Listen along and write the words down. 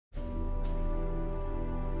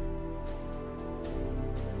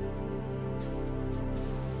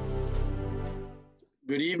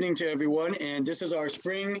Good evening to everyone, and this is our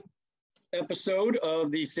spring episode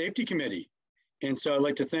of the Safety Committee. And so I'd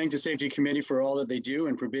like to thank the Safety Committee for all that they do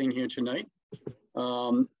and for being here tonight.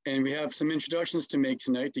 And we have some introductions to make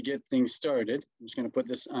tonight to get things started. I'm just going to put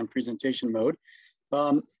this on presentation mode.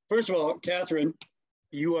 First of all, Catherine,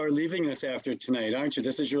 you are leaving us after tonight, aren't you?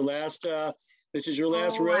 This is your last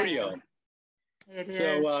rodeo. It is.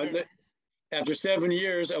 So after 7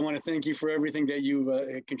 years, I want to thank you for everything that you've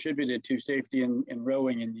contributed to safety and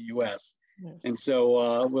rowing in the U.S. Yes. And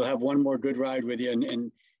so we'll have one more good ride with you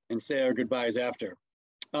and say our goodbyes after.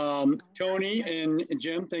 Tony and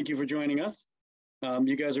Jim, thank you for joining us.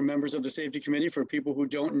 You guys are members of the Safety Committee. For people who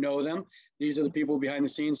don't know them, these are the people behind the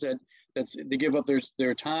scenes that they give up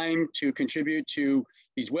their time to contribute to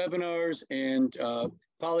these webinars and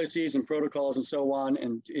policies and protocols and so on,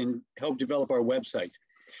 and help develop our website.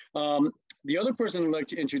 The other person I'd like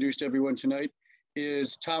to introduce to everyone tonight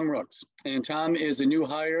is Tom Rooks. And Tom is a new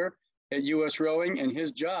hire at US Rowing, and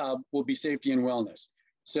his job will be safety and wellness.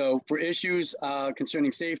 So for issues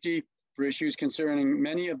concerning safety, for issues concerning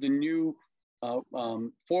many of the new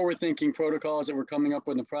forward-thinking protocols that we're coming up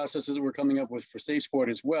with and the processes that we're coming up with for Safe Sport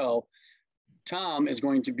as well, Tom is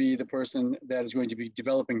going to be the person that is going to be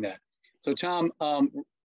developing that. So Tom,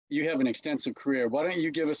 you have an extensive career. Why don't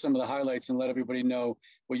you give us some of the highlights and let everybody know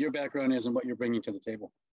what your background is and what you're bringing to the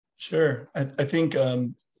table? Sure. I think,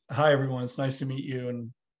 hi, everyone. It's nice to meet you. And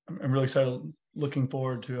I'm really excited, looking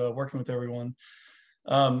forward to working with everyone.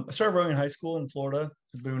 I started rowing in high school in Florida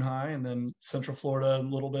at Boone High, and then Central Florida a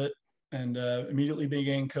little bit, and immediately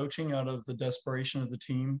began coaching out of the desperation of the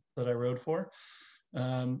team that I rowed for.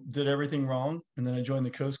 Did everything wrong. And then I joined the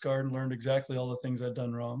Coast Guard and learned exactly all the things I'd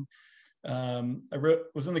done wrong. I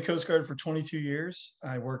was in the Coast Guard for 22 years.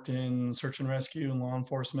 I worked in search and rescue and law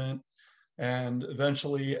enforcement, and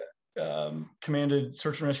eventually commanded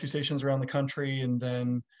search and rescue stations around the country. And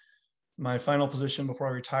then my final position before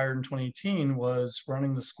I retired in 2018 was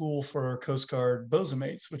running the school for Coast Guard bosun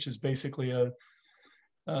mates, which is basically a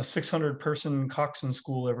 600-person coxswain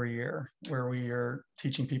school every year, where we are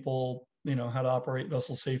teaching people, how to operate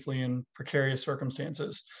vessels safely in precarious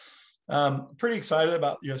circumstances. Pretty excited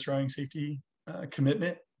about USRowing Safety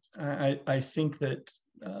commitment. I think that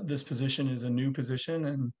this position is a new position,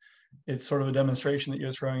 and it's sort of a demonstration that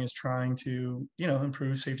USRowing is trying to,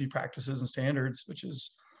 improve safety practices and standards, which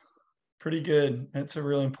is pretty good. It's a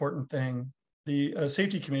really important thing. The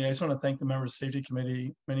Safety Committee, I just want to thank the members of the Safety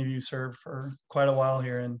Committee. Many of you served for quite a while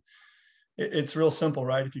here, and it's real simple,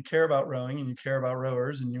 right? If you care about rowing and you care about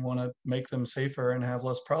rowers and you want to make them safer and have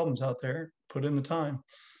less problems out there, put in the time.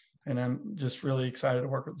 And I'm just really excited to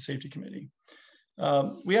work with the Safety Committee.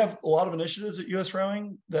 We have a lot of initiatives at US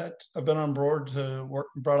Rowing that I've been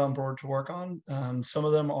brought on board to work on. Some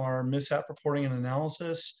of them are mishap reporting and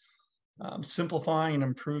analysis, simplifying and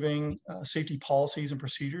improving safety policies and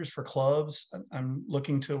procedures for clubs. I'm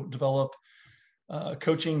looking to develop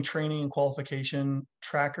coaching, training, and qualification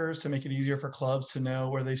trackers to make it easier for clubs to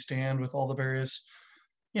know where they stand with all the various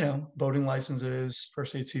boating licenses,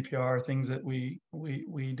 first aid, CPR, things that we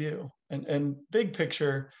do. And big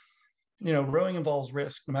picture, rowing involves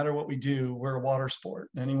risk. No matter what we do, we're a water sport.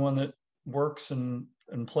 Anyone that works and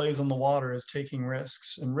plays on the water is taking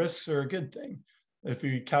risks, and risks are a good thing if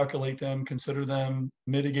we calculate them, consider them,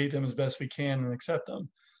 mitigate them as best we can, and accept them.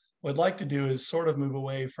 What I'd like to do is sort of move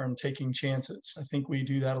away from taking chances. I think we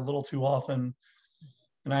do that a little too often.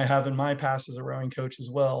 And I have in my past as a rowing coach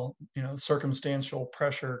as well. Circumstantial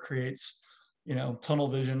pressure creates, tunnel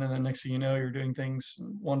vision. And then next thing you know, you're doing things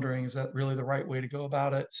wondering, is that really the right way to go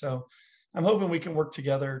about it? So I'm hoping we can work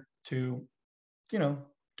together to,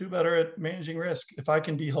 do better at managing risk. If I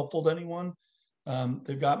can be helpful to anyone,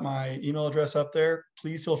 they've got my email address up there.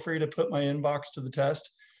 Please feel free to put my inbox to the test.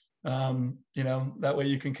 That way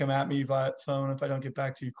you can come at me via phone if I don't get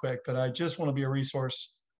back to you quick. But I just want to be a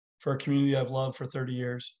resource for a community I've loved for 30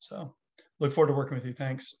 years. So look forward to working with you.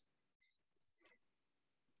 Thanks.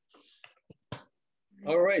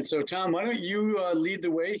 All right. So Tom, why don't you lead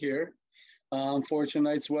the way here for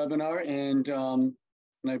tonight's webinar. And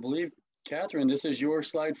I believe, Catherine, this is your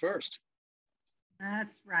slide first.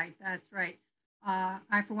 That's right. That's right.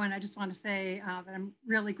 For one, I just want to say that I'm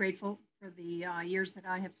really grateful for the years that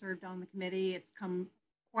I have served on the committee. It's come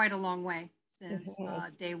quite a long way since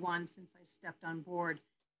day one, since I stepped on board.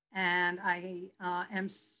 And I am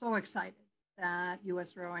so excited that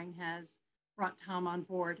US Rowing has brought Tom on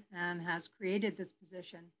board and has created this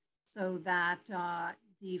position so that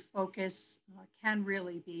the focus can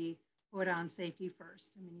really be put on safety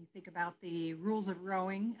first. I mean, you think about the rules of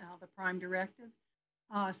rowing, the prime directive,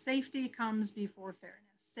 safety comes before fairness.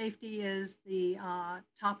 Safety is the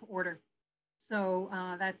top order. So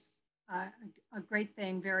that's a great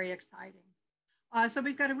thing, very exciting. So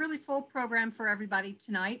we've got a really full program for everybody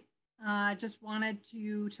tonight. Just wanted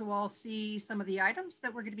to all see some of the items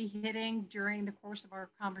that we're going to be hitting during the course of our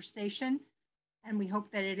conversation. And we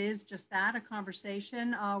hope that it is just that, a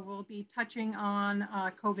conversation. We'll be touching on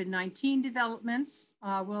COVID-19 developments.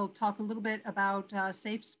 We'll talk a little bit about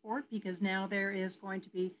safe sport, because now there is going to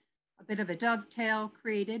be a bit of a dovetail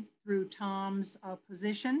created through Tom's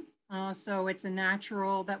position. So it's a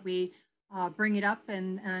natural that we bring it up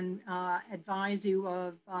and advise you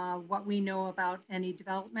of what we know about any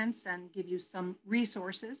developments and give you some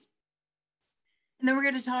resources. And then we're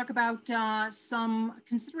going to talk about some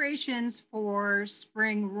considerations for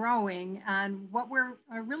spring rowing. And what we're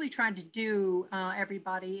really trying to do,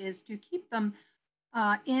 everybody, is to keep them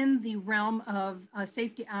in the realm of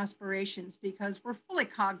safety aspirations, because we're fully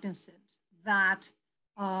cognizant that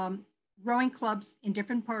rowing clubs in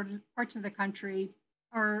different parts of the country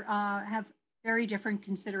have very different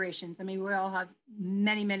considerations. I mean, we all have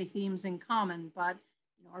many, many themes in common, but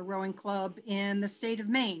a rowing club in the state of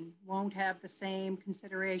Maine won't have the same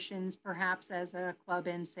considerations perhaps as a club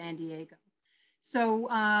in San Diego. So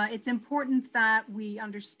it's important that we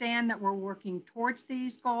understand that we're working towards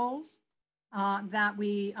these goals, that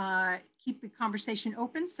we keep the conversation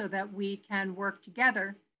open so that we can work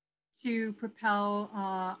together to propel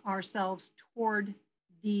ourselves toward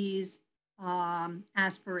these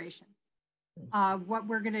aspirations. What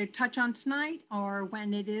we're going to touch on tonight are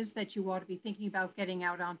when it is that you ought to be thinking about getting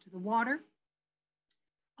out onto the water,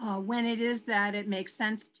 when it is that it makes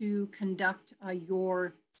sense to conduct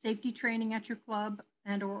your safety training at your club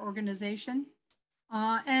and or organization,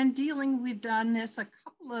 and we've done this a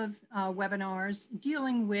couple of webinars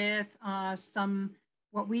dealing with some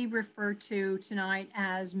what we refer to tonight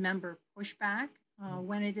as member pushback,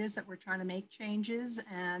 when it is that we're trying to make changes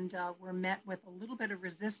and we're met with a little bit of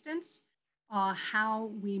resistance.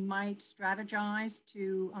 How we might strategize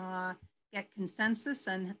to get consensus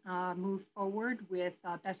and move forward with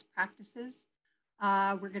best practices.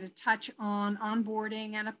 We're going to touch on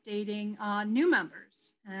onboarding and updating new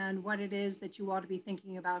members and what it is that you ought to be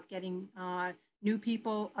thinking about getting new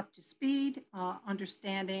people up to speed,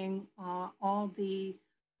 understanding all the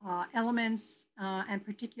elements and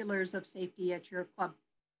particulars of safety at your club.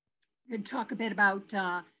 We're going to talk a bit about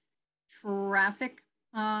traffic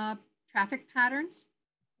patterns,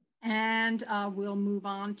 and we'll move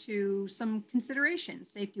on to some considerations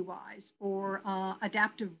safety-wise for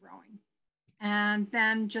adaptive rowing. And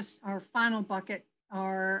then just our final bucket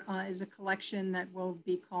is a collection that we'll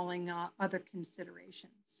be calling other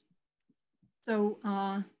considerations. So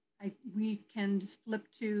we can flip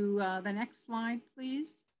to the next slide,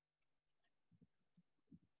 please.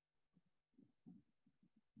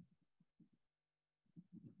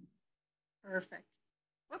 Perfect.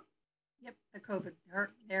 Yep, the COVID,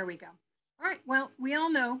 there we go. All right, well, we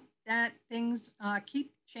all know that things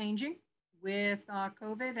keep changing with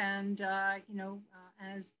COVID, and,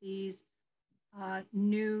 as these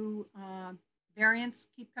new variants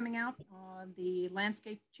keep coming out, the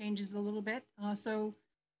landscape changes a little bit. So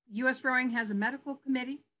US Rowing has a medical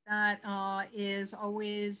committee that is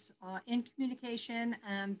always in communication,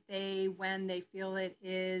 and when they feel it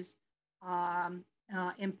is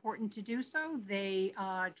important to do so, they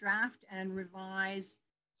draft and revise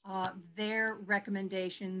their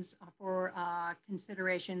recommendations for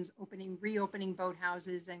considerations, reopening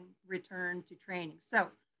boathouses and return to training. So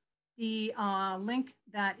the link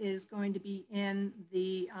that is going to be in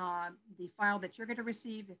the file that you're going to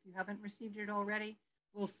receive, if you haven't received it already,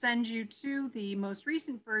 will send you to the most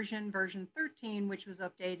recent version, version 13, which was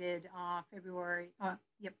updated February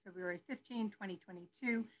 15,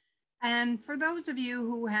 2022. And for those of you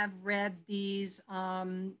who have read these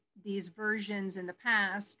versions in the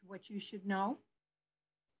past, what you should know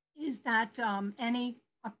is that any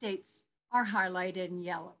updates are highlighted in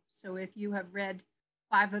yellow. So if you have read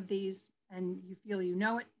 5 of these and you feel you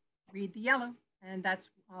know it, read the yellow, and that's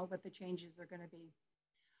what the changes are going to be.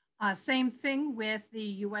 Same thing with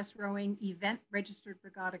the US Rowing Event Registered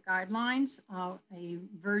Regatta Guidelines. A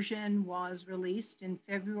version was released in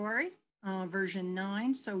February. Version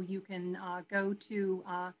 9, so you can go to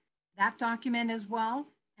that document as well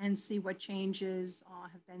and see what changes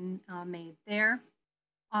have been made there.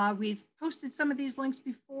 We've posted some of these links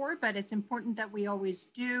before, but it's important that we always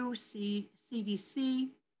do see CDC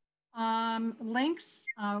links.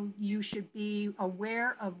 You should be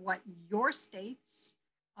aware of what your state's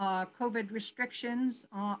COVID restrictions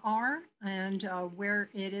are and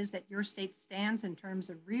where it is that your state stands in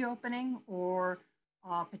terms of reopening or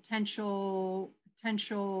potential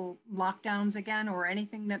potential lockdowns again or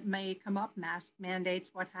anything that may come up, mask mandates,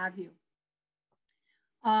 what have you.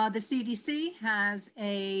 The CDC has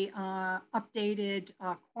a updated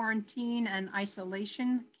quarantine and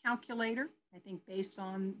isolation calculator, I think based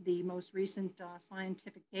on the most recent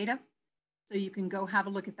scientific data. So you can go have a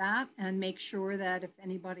look at that and make sure that if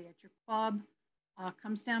anybody at your club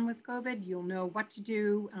comes down with COVID, you'll know what to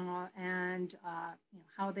do and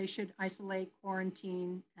how they should isolate,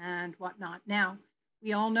 quarantine, and whatnot. Now,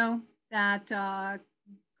 we all know that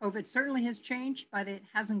COVID certainly has changed, but it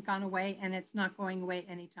hasn't gone away, and it's not going away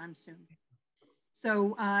anytime soon.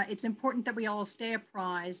 So it's important that we all stay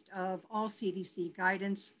apprised of all CDC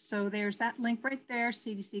guidance. So there's that link right there,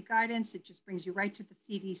 CDC guidance. It just brings you right to the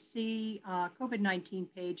CDC COVID-19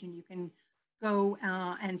 page, and you can go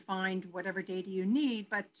and find whatever data you need.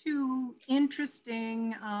 But two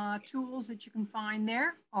interesting tools that you can find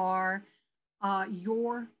there are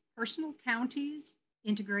your personal county's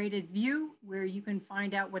integrated view, where you can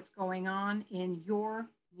find out what's going on in your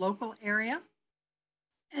local area.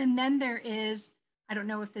 And then there is, I don't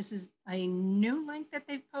know if this is a new link that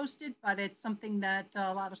they've posted, but it's something that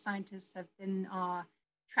a lot of scientists have been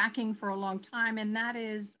tracking for a long time, and that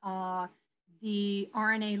is the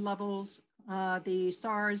RNA levels, the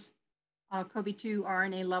SARS-CoV-2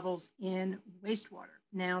 RNA levels in wastewater.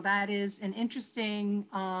 Now, that is an interesting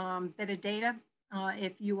bit of data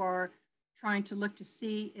if you are trying to look to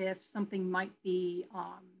see if something might be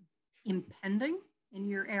impending in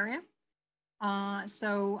your area.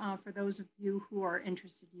 So for those of you who are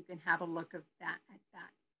interested, you can have a look at that.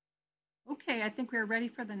 Okay, I think we're ready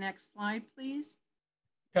for the next slide, please.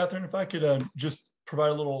 Catherine, if I could just provide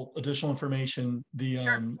a little additional information.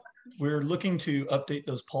 Sure. We're looking to update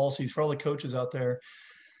those policies for all the coaches out there.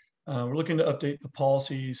 We're looking to update the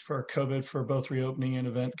policies for COVID for both reopening and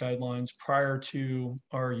event guidelines prior to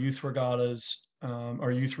our youth regattas,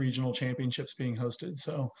 our youth regional championships being hosted.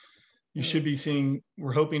 So you should be seeing,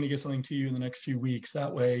 we're hoping to get something to you in the next few weeks.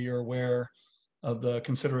 That way you're aware of the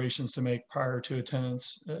considerations to make prior to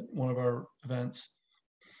attendance at one of our events.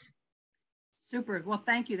 Super. Well,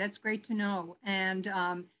 thank you. That's great to know. And,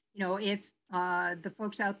 if the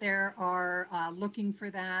folks out there are looking for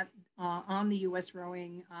that on the US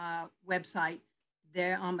Rowing website,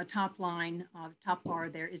 there on the top line, the top bar,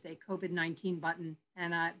 there is a COVID-19 button.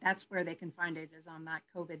 And that's where they can find it, is on that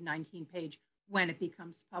COVID-19 page when it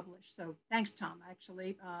becomes published. So thanks, Tom.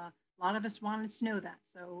 Actually, a lot of us wanted to know that.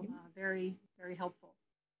 So very, very helpful.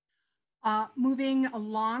 Moving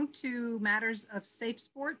along to matters of safe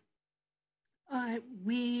sport. A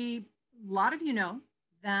lot of you know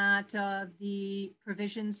that the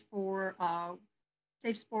provisions for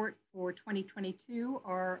safe sport for 2022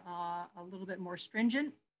 are a little bit more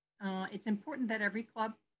stringent. It's important that every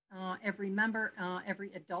club, every member,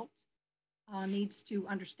 every adult needs to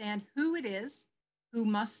understand who it is who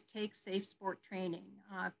must take safe sport training.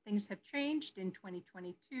 Things have changed in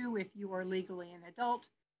 2022. If you are legally an adult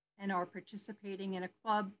and are participating in a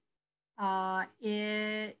club, at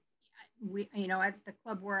the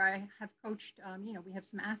club where I have coached, we have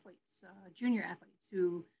some athletes, junior athletes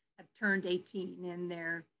who have turned 18 in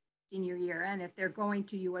their senior year. And if they're going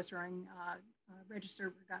to US Rowing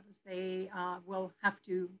registered regattas, they will have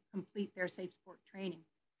to complete their safe sport training.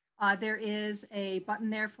 There is a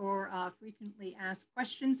button there for frequently asked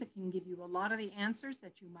questions that can give you a lot of the answers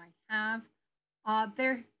that you might have.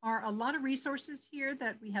 There are a lot of resources here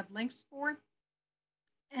that we have links for.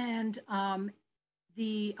 And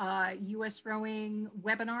the US Rowing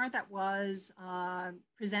webinar that was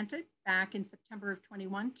presented back in September of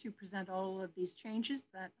 21 to present all of these changes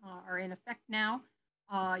that are in effect now.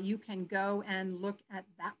 You can go and look at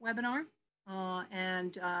that webinar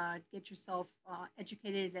and get yourself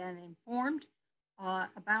educated and informed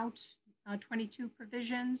about 22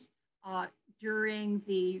 provisions. During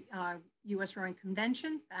the US Rowing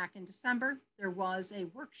Convention back in December, there was a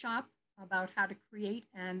workshop about how to create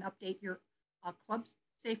and update your club's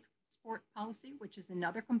safe sport policy, which is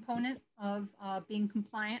another component of being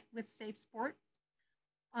compliant with safe sport.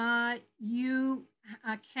 You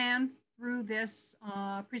can, through this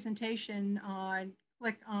presentation,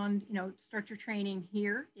 click on, start your training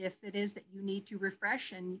here if it is that you need to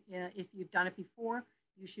refresh. And if you've done it before,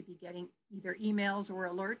 you should be getting either emails or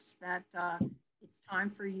alerts that it's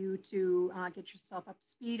time for you to get yourself up to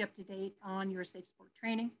speed, up to date on your safe sport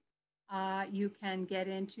training. You can get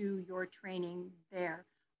into your training there.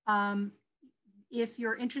 If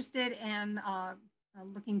you're interested in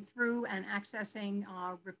looking through and accessing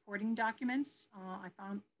reporting documents, I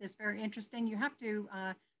found this very interesting. You have to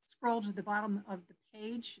scroll to the bottom of the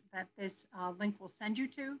page that this link will send you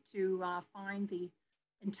to find the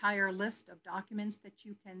entire list of documents that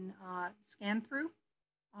you can scan through,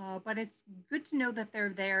 but it's good to know that they're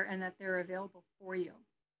there and that they're available for you.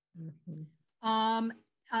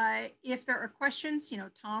 If there are questions,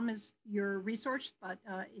 Tom is your resource, but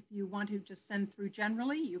if you want to just send through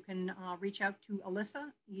generally, you can reach out to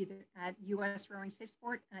Alyssa either at USRowing Safe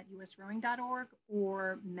Sport at usrowing.org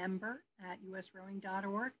or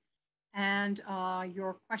member@usrowing.org. And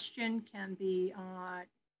your question can be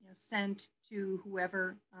sent to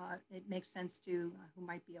whoever it makes sense to, who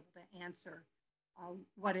might be able to answer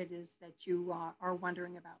what it is that you are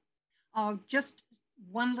wondering about. Just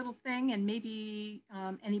one little thing, and maybe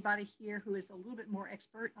anybody here who is a little bit more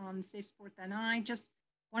expert on safe sport than I, just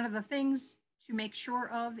one of the things to make sure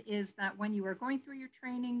of is that when you are going through your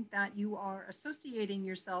training, that you are associating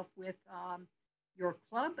yourself with your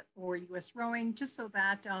club or US Rowing, just so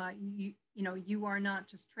that you are not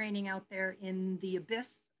just training out there in the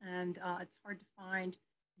abyss and it's hard to find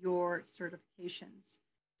your certifications.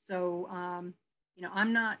 So I'm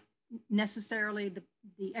not necessarily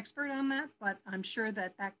the expert on that, but I'm sure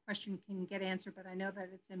that that question can get answered. But I know that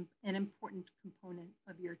it's an important component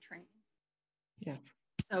of your training. Yeah.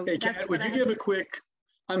 So hey, Kat, would you give a quick?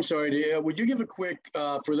 I'm sorry. Would you give a quick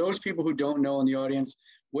for those people who don't know in the audience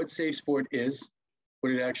what safe sport is,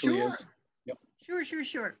 what it actually is? Yep.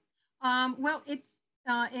 Sure. Well, it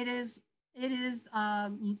is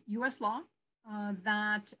U.S. law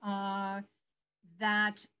that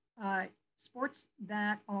sports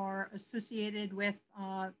that are associated with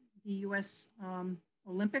the U.S.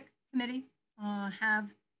 Olympic Committee have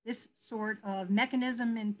this sort of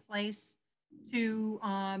mechanism in place to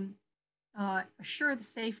assure the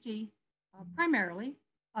safety primarily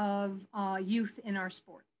of youth in our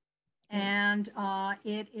sport. And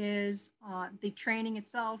it is the training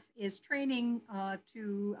itself is training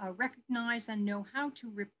to recognize and know how to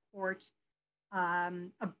report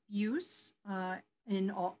abuse in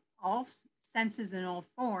all senses and all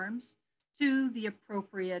forms to the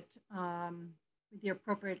appropriate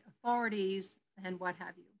authorities and what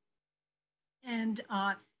have you. And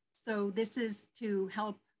so this is to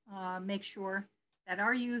help make sure that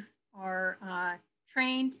our youth are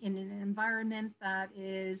trained in an environment that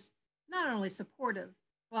is not only supportive,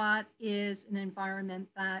 but is an environment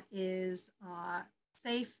that is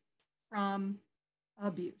safe from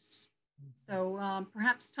abuse. So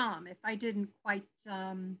perhaps, Tom, if I didn't quite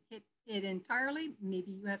hit it entirely,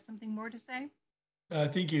 maybe you have something more to say? I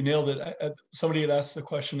think you nailed it. Somebody had asked the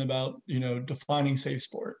question about, defining safe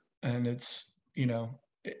sport, and it's,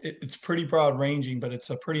 it's pretty broad ranging, but it's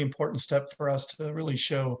a pretty important step for us to really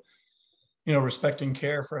show, respect and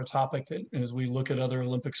care for a topic that, as we look at other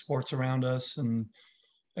Olympic sports around us and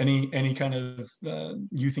any kind of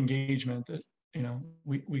youth engagement that,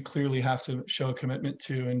 we clearly have to show a commitment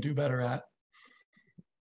to and do better at.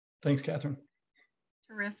 Thanks, Catherine.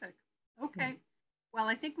 Terrific. Okay. Well,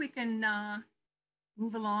 I think we can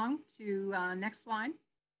move along to next slide.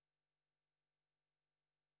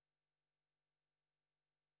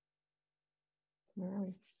 Where are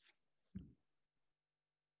we?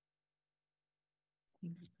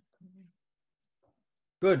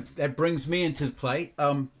 Good. That brings me into play.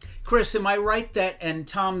 Chris, am I right that, and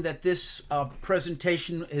Tom, that this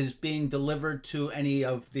presentation is being delivered to any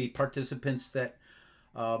of the participants that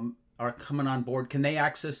are coming on board? Can they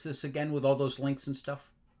access this again with all those links and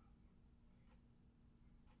stuff?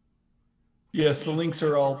 Yes, the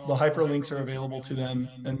hyperlinks are available to them,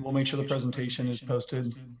 and we'll make sure the presentation is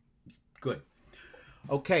posted. Good.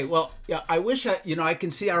 Okay, well, yeah, I wish I can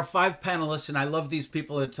see our 5 panelists, and I love these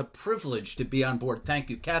people. It's a privilege to be on board. Thank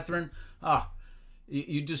you, Catherine.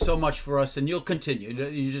 You do so much for us, and you'll continue.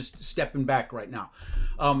 You're just stepping back right now.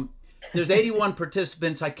 There's 81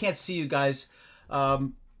 participants. I can't see you guys,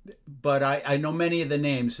 but I know many of the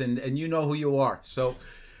names, and you know who you are. So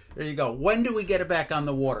there you go. When do we get it back on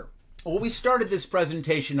the water? Well, we started this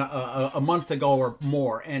presentation a month ago or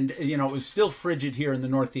more, and it was still frigid here in the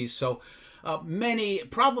Northeast. So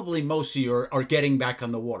probably most of you are getting back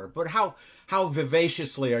on the water. But how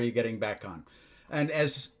vivaciously are you getting back on? And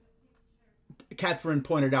as Catherine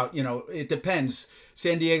pointed out, it depends.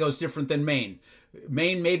 San Diego's different than Maine.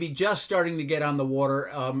 Maine may be just starting to get on the water.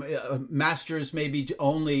 Masters maybe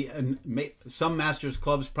only, and some Masters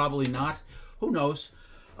clubs probably not. Who knows?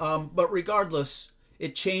 But regardless,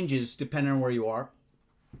 it changes depending on where you are.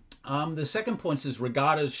 The second point is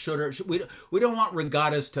regattas we don't want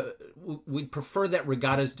regattas we'd prefer that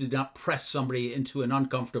regattas do not press somebody into an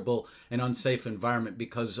uncomfortable and unsafe environment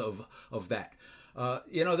because of that.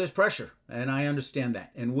 There's pressure, and I understand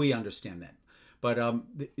that, and we understand that. But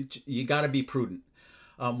you got to be prudent.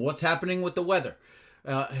 What's happening with the weather?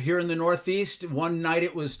 Here in the Northeast, one night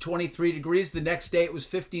it was 23 degrees. The next day it was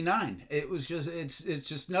 59. It was just, it's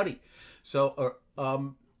just nutty. So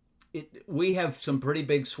we have some pretty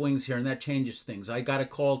big swings here, and that changes things. I got a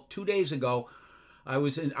call 2 days ago. I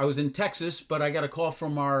was in Texas, but I got a call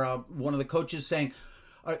from our one of the coaches saying,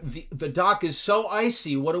 the dock is so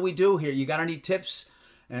icy. What do we do here? You got any tips?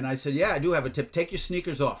 And I said, yeah, I do have a tip. Take your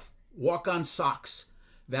sneakers off. Walk on socks.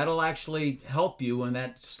 That'll actually help you in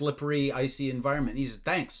that slippery, icy environment. He said,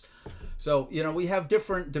 thanks. So, you know, we have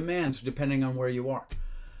different demands depending on where you are.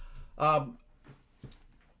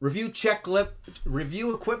 Review checklist,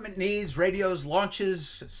 review equipment needs, radios,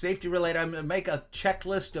 launches, safety related. I'm going to make a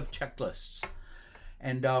checklist of checklists.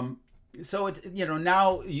 And so, it, you know,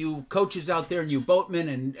 now you coaches out there and you boatmen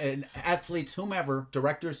and athletes, whomever,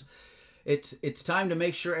 directors, it's time to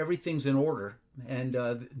make sure everything's in order. And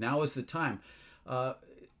now is the time.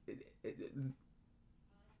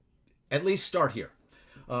 At least start here.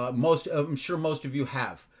 I'm sure most of you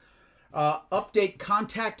have. Update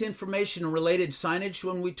contact information and related signage.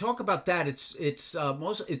 When we talk about that, it's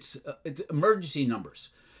emergency numbers.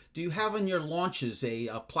 Do you have on your launches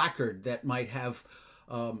a placard that might have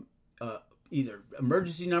either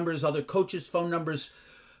emergency numbers, other coaches' phone numbers,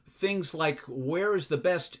 things like where is the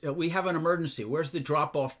best? We have an emergency. Where's the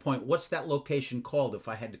drop-off point? What's that location called? If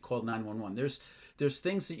I had to call 911, there's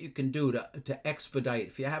things that you can do to expedite.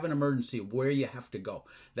 If you have an emergency, where you have to go.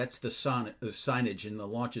 That's the signage in the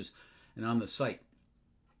launches and on the site.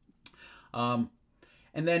 And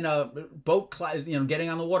then boat class, you know, getting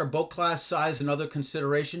on the water, boat class size and other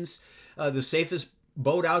considerations. The safest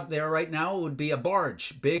boat out there right now would be a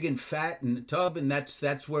barge, big and fat and tub, and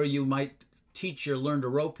that's where you might teach or learn to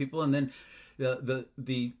row people. And then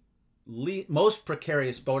the most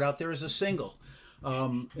precarious boat out there is a single.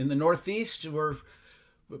 In the Northeast, we're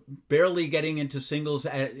barely getting into singles,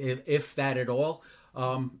 if that at all.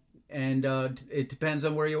 And it depends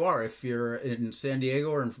on where you are. If you're in San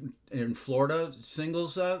Diego or in Florida,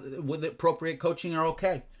 singles with appropriate coaching are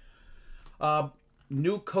okay.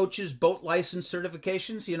 New coaches, boat license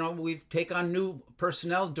certifications. You know, we take on new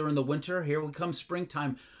personnel during the winter. Here we come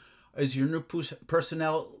springtime. Is your new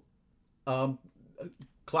personnel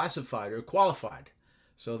classified or qualified?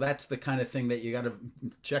 So that's the kind of thing that you got to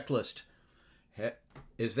checklist.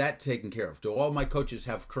 Is that taken care of? Do all my coaches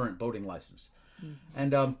have current boating license? Mm-hmm.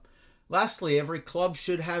 And lastly, every club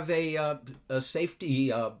should have a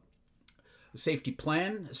safety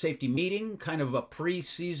plan, a safety meeting, kind of a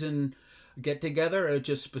pre-season get-together,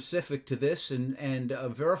 just specific to this, and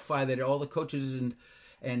verify that all the coaches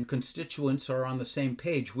and constituents are on the same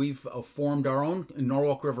page. We've formed our own, in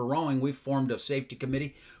Norwalk River Rowing, we've formed a safety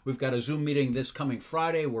committee. We've got a Zoom meeting this coming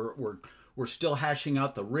Friday. We're still hashing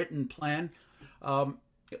out the written plan.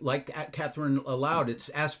 Like Catherine allowed, it's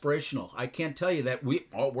aspirational. I can't tell you that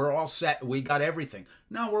we're all set, we got everything.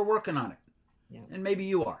 No, we're working on it. Yeah. And maybe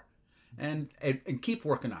you are. And keep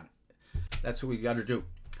working on it. That's what we got to do.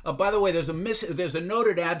 By the way, there's a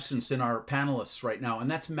noted absence in our panelists right now, and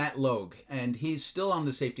that's Matt Logue, and he's still on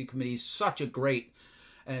the safety committee. He's such a great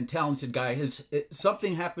and talented guy.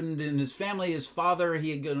 Something happened in his family. His father, he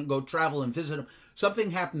had to go travel and visit him. Something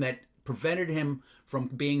happened that prevented him from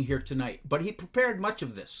being here tonight, but he prepared much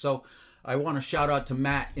of this. So I want to shout out to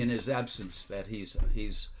Matt in his absence that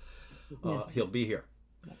he'll be here.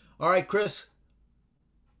 All right, Chris.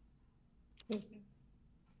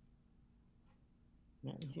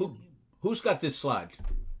 Who's got this slide?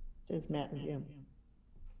 It says Matt and Jim.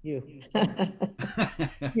 You.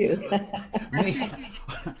 You. Me.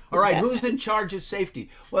 All right, who's in charge of safety?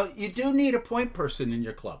 Well, you do need a point person in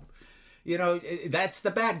your club. You know, that's the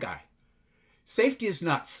bad guy. Safety is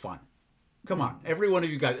not fun. Come on, every one of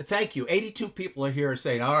you guys. Thank you. 82 people are here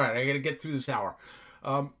saying, all right, I got to get through this hour.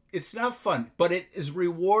 It's not fun, but it is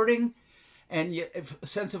rewarding and a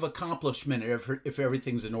sense of accomplishment if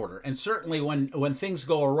everything's in order. And certainly when things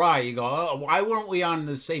go awry, you go, oh, why weren't we on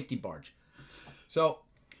the safety barge? So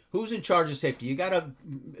who's in charge of safety? You got to,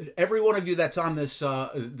 every one of you that's on this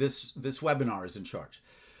this webinar is in charge.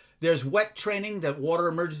 There's wet training, that water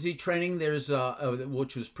emergency training. There's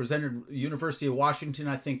which was presented University of Washington,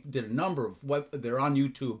 I think, did a number of they're on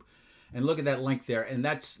YouTube, and look at that link there, and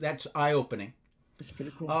that's eye-opening. That's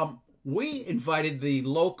pretty cool. We invited the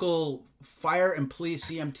local fire and police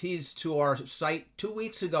EMTs to our site 2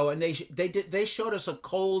 weeks ago, and they showed us a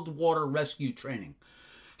cold water rescue training,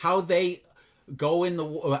 how they go in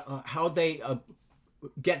the how they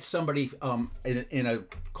get somebody in a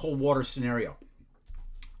cold water scenario.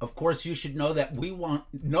 Of course, you should know that we want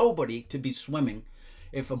nobody to be swimming.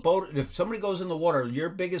 If somebody goes in the water, your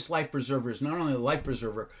biggest life preserver is not only the life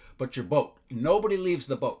preserver, but your boat. Nobody leaves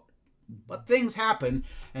the boat. But things happen,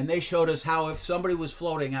 and they showed us how if somebody was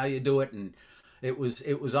floating, how you do it, and it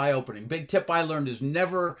was eye-opening. Big tip I learned is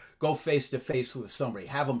never go face-to-face with somebody.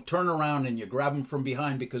 Have them turn around and you grab them from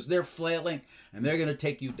behind because they're flailing and they're going to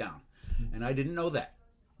take you down. And I didn't know that.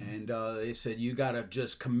 And they said you got to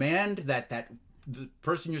just command that the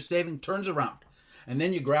person you're saving turns around. And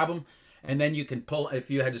then you grab them, and then you can pull if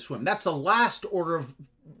you had to swim. That's the last order of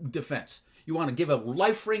defense. You want to give a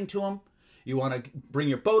life ring to them. You want to bring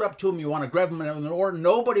your boat up to them. You want to grab them in an oar.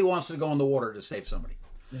 Nobody wants to go in the water to save somebody.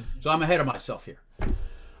 So I'm ahead of myself here.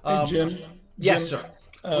 Hey, Jim. Yes, sir.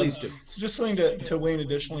 Please do. So just something to weigh in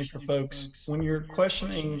additionally for folks. When you're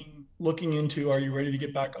questioning, looking into, are you ready to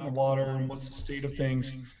get back on the water and what's the state of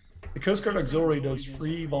things? The Coast Guard Auxiliary does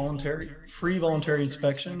free voluntary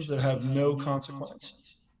inspections that have no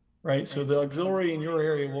consequence, right? So the auxiliary in your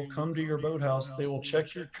area will come to your boathouse. They will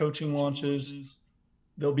check your coaching launches.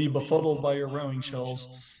 They'll be befuddled by your rowing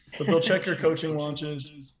shells, but they'll check your coaching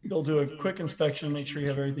launches. They'll do a quick inspection, make sure you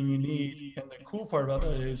have everything you need. And the cool part about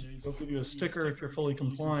that is they'll give you a sticker if you're fully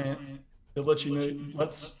compliant. They'll let you know,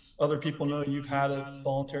 lets other people know you've had a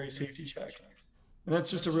voluntary safety check. And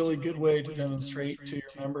that's just a really good way to demonstrate to your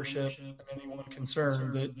membership and anyone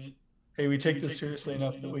concerned that, hey, we take this seriously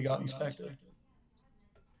enough that we got inspected.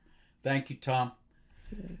 Thank you, Tom.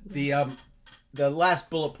 The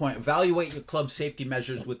last bullet point, evaluate your club safety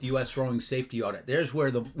measures with USRowing Safety Audit. There's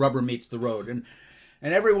where the rubber meets the road. And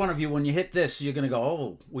every one of you, when you hit this, you're going to go,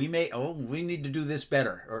 oh, we need to do this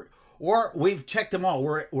better. Or we've checked them all.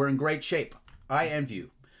 We're in great shape. I envy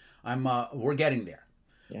you. We're getting there.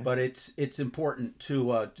 Yeah. But it's important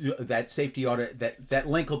to do that safety audit. That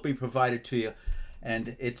link will be provided to you,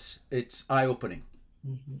 and it's eye-opening.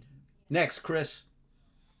 Mm-hmm. Next, Chris.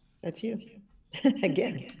 That's you.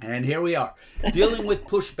 Again. And here we are, dealing with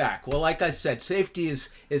pushback. Well, like I said, safety is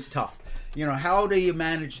tough. You know, how do you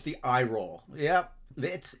manage the eye roll? Yeah,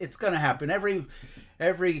 it's going to happen.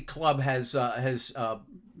 Every club has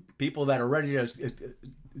people that are ready to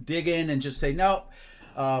dig in and just say, no,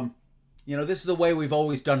 you know, this is the way we've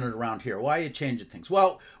always done it around here. Why are you changing things?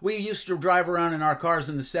 Well, we used to drive around in our cars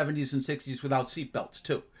in the 70s and 60s without seatbelts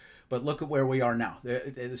too. But look at where we are now,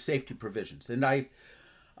 the safety provisions. And I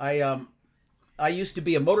used to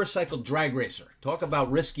be a motorcycle drag racer. Talk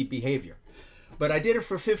about risky behavior. But I did it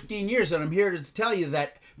for 15 years, and I'm here to tell you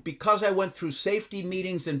that because I went through safety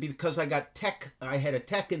meetings and because I had a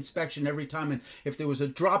tech inspection every time, and if there was a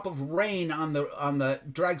drop of rain on the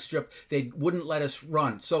drag strip, they wouldn't let us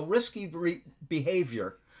run. So risky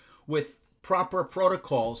behavior with proper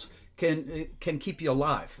protocols can keep you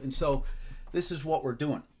alive. And so this is what we're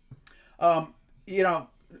doing. You know,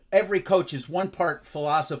 every coach is one part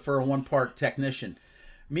philosopher and one part technician.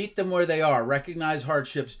 Meet them where they are. Recognize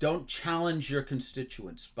hardships. Don't challenge your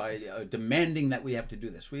constituents by demanding that we have to do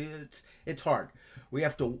this. It's hard. We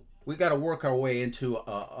got to work our way into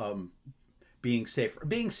being safer.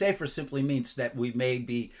 Being safer simply means that we may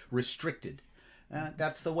be restricted.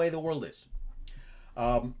 That's the way the world is.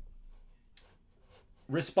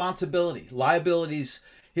 Responsibility, liabilities.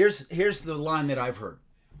 Here's the line that I've heard.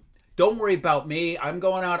 Don't worry about me. I'm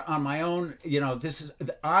going out on my own. You know,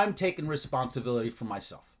 I'm taking responsibility for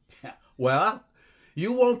myself. Well,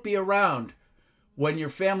 you won't be around when your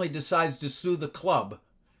family decides to sue the club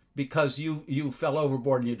because you fell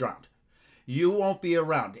overboard and you drowned. You won't be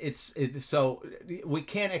around. So we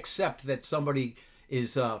can't accept that somebody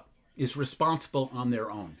is responsible on their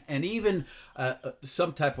own. And even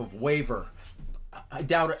some type of waiver, I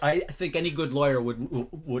doubt it. I think any good lawyer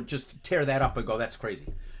would just tear that up and go, that's crazy.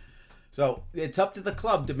 So it's up to the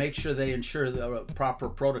club to make sure they ensure the proper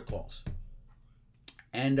protocols.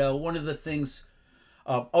 And one of the things,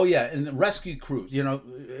 and the rescue crews, you know,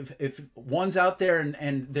 if one's out there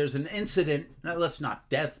and there's an incident, let's not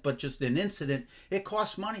death, but just an incident, it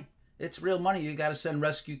costs money. It's real money. You got to send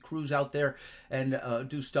rescue crews out there and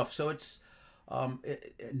do stuff. So it's,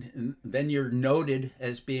 and then you're noted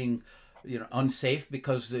as being, you know, unsafe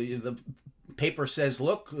because the paper says,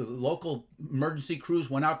 look, local emergency crews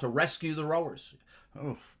went out to rescue the rowers.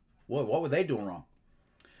 Oh, what were they doing wrong?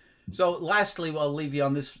 So lastly, I'll leave you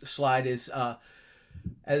on this slide is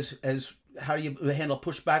as how do you handle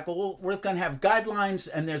pushback? Well, we're going to have guidelines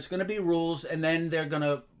and there's going to be rules, and then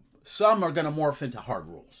some are going to morph into hard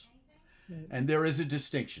rules. And there is a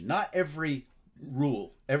distinction. Not every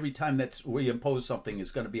rule, every time we impose something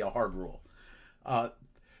is going to be a hard rule.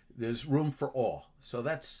 There's room for all. So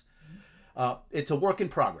that's, it's a work in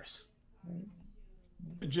progress.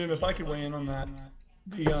 Jim, if I could weigh in on that,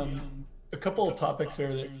 a couple of topics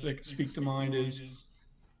there that speak to mind is,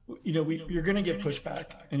 you know, you're going to get pushback,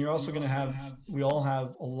 and you're also going to we all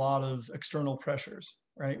have a lot of external pressures,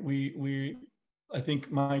 right? I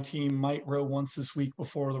think my team might row once this week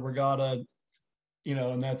before the regatta,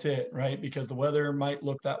 and that's it, right? Because the weather might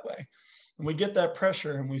look that way. And we get that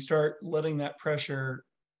pressure and we start letting that pressure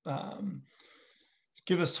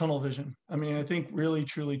give us tunnel vision. I mean, I think really,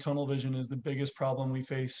 truly tunnel vision is the biggest problem we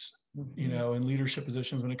face, in leadership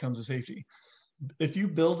positions when it comes to safety. If you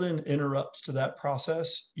build in interrupts to that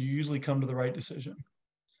process, you usually come to the right decision.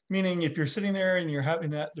 Meaning if you're sitting there and you're having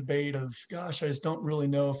that debate of, gosh, I just don't really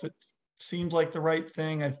know if it seems like the right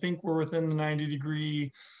thing. I think we're within the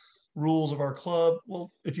 90-degree rules of our club.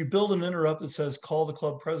 Well, if you build an interrupt that says, call the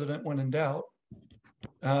club president when in doubt,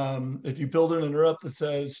 if you build an interrupt that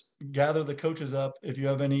says, gather the coaches up,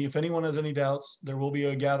 if anyone has any doubts, there will be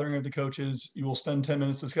a gathering of the coaches. You will spend 10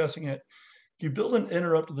 minutes discussing it. If you build an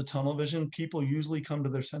interrupt to the tunnel vision, people usually come to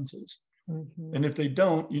their senses. And if they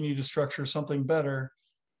don't, you need to structure something better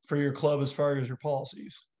for your club as far as your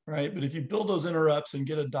policies, right? But if you build those interrupts and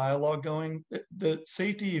get a dialogue going, if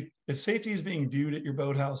safety is being viewed at your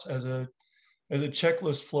boathouse as a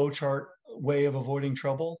checklist flowchart way of avoiding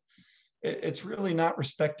trouble, it's really not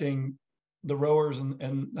respecting the rowers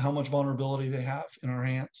and how much vulnerability they have in our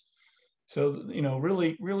hands. So,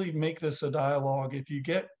 really, really make this a dialogue. If you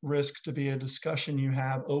get risk to be a discussion you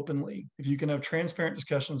have openly, if you can have transparent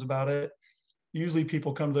discussions about it, usually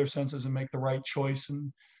people come to their senses and make the right choice,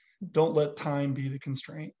 and don't let time be the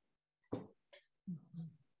constraint.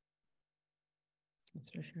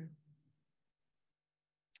 That's for sure.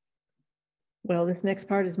 Well, this next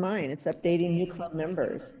part is mine. It's updating new club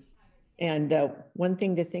members. And one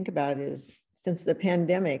thing to think about is, since the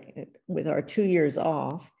pandemic, with our 2 years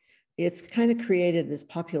off, it's kind of created this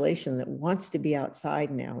population that wants to be outside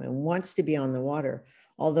now and wants to be on the water,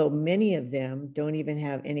 although many of them don't even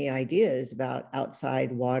have any ideas about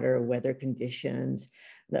outside water, weather conditions,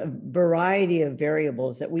 the variety of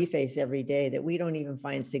variables that we face every day that we don't even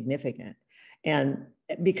find significant. And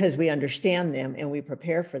because we understand them and we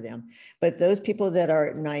prepare for them. But those people that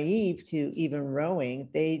are naive to even rowing,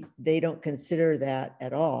 they don't consider that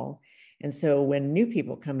at all. And so when new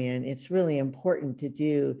people come in, it's really important to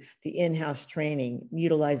do the in-house training,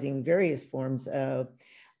 utilizing various forms of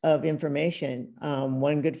information.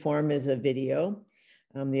 One good form is a video.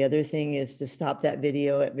 The other thing is to stop that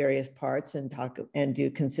video at various parts and talk and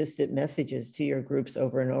do consistent messages to your groups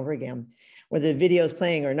over and over again. Whether the video is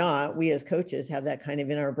playing or not, we as coaches have that kind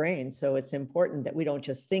of in our brain. So it's important that we don't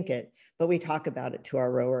just think it, but we talk about it to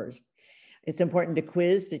our rowers. It's important to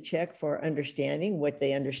quiz to check for understanding what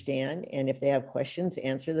they understand. And if they have questions,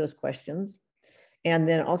 answer those questions. And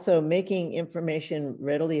then also making information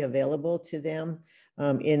readily available to them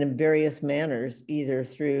in various manners, either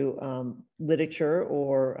through literature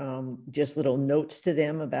or just little notes to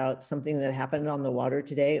them about something that happened on the water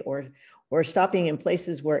today, or stopping in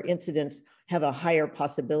places where incidents have a higher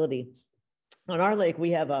possibility. On our lake, we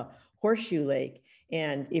have a horseshoe lake.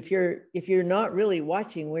 And if you're not really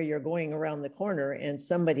watching where you're going around the corner and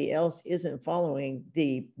somebody else isn't following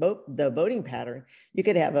the boating pattern, you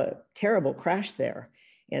could have a terrible crash there.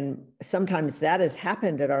 And sometimes that has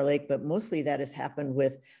happened at our lake, but mostly that has happened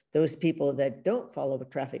with those people that don't follow the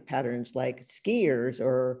traffic patterns, like skiers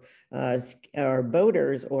or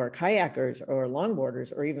boaters or kayakers or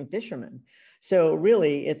longboarders or even fishermen. So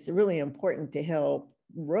really, it's really important to help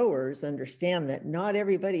rowers understand that not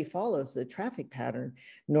everybody follows the traffic pattern,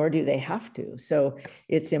 nor do they have to. So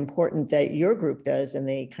it's important that your group does, and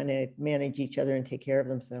they kind of manage each other and take care of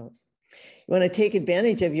themselves. You want to take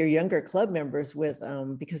advantage of your younger club members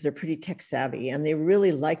because they're pretty tech savvy and they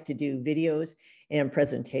really like to do videos and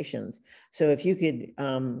presentations. So if you could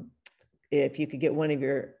get one of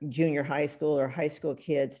your junior high school or high school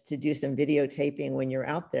kids to do some videotaping when you're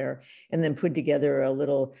out there, and then put together a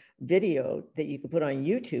little video that you could put on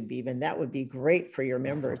YouTube even, that would be great for your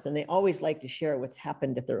members. And they always like to share what's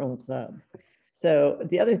happened at their own club. So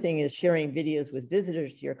the other thing is sharing videos with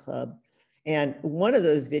visitors to your club. And one of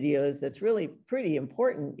those videos that's really pretty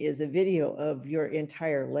important is a video of your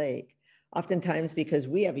entire lake. Oftentimes, because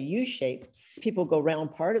we have a U shape, people go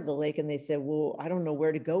around part of the lake and they say, well, I don't know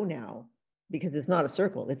where to go now, because it's not a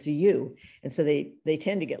circle, it's a U. And so they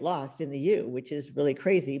tend to get lost in the U, which is really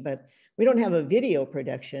crazy, but we don't have a video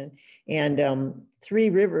production. And Three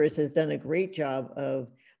Rivers has done a great job of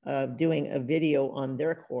doing a video on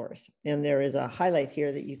their course. And there is a highlight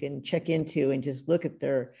here that you can check into and just look at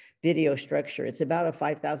their video structure. It's about a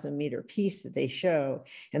 5,000 meter piece that they show,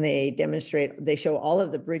 and they show all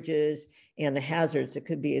of the bridges and the hazards that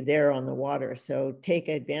could be there on the water. So take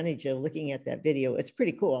advantage of looking at that video. It's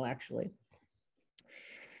pretty cool, actually.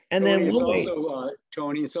 And Tony, then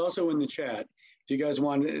Tony, it's also in the chat. If you guys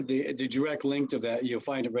want the direct link to that, you'll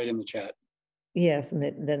find it right in the chat. Yes, and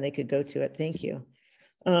then they could go to it. Thank you.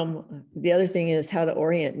 The other thing is how to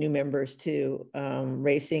orient new members to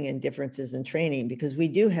racing and differences in training, because we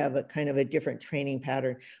do have a kind of a different training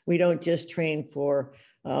pattern. We don't just train for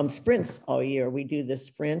sprints all year. We do the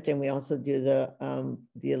sprint, and we also do the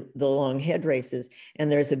long head races.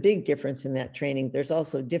 And there's a big difference in that training. There's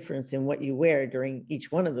also difference in what you wear during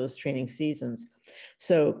each one of those training seasons.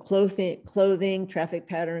 So clothing, traffic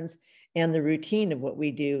patterns, and the routine of what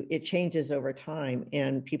we do, it changes over time,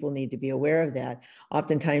 and people need to be aware of that.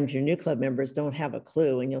 Oftentimes your new club members don't have a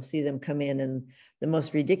clue, and you'll see them come in and the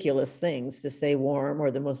most ridiculous things to stay warm,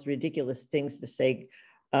 or the most ridiculous things to say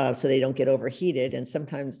so they don't get overheated. And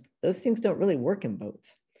sometimes those things don't really work in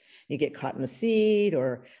boats. You get caught in the seat,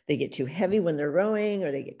 or they get too heavy when they're rowing,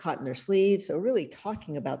 or they get caught in their sleeves. So really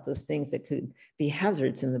talking about those things that could be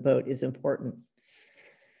hazards in the boat is important.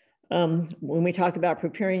 When we talk about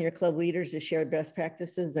preparing your club leaders to share best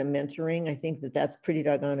practices and mentoring, I think that that's pretty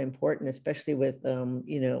doggone important, especially with,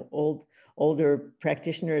 you know, older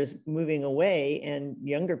practitioners moving away and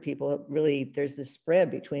younger people. Really, there's this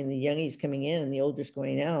spread between the youngies coming in and the olders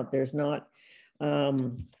going out. There's not,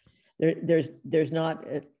 there's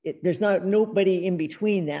not nobody in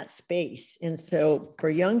between that space. And so for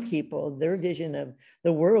young people, their vision of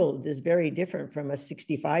the world is very different from a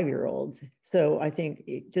 65-year-old's. So I think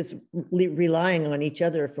just relying on each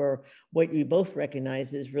other for what you both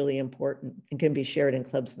recognize is really important and can be shared in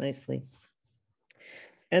clubs nicely.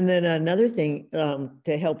 And then another thing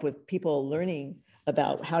to help with people learning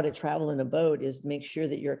about how to travel in a boat is make sure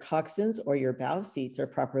that your coxswains or your bow seats are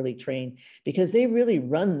properly trained, because they really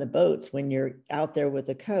run the boats. When you're out there with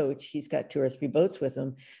a coach, he's got 2 or 3 boats with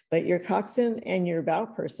him, but your coxswain and your bow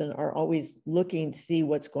person are always looking to see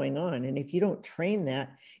what's going on. And if you don't train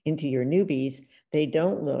that into your newbies, they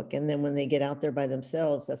don't look. And then when they get out there by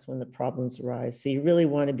themselves, that's when the problems arise. So you really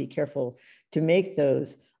want to be careful to make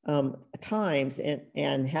those times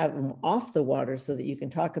and have them off the water so that you can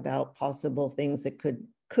talk about possible things that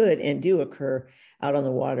could and do occur out on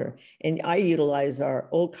the water. And I utilize our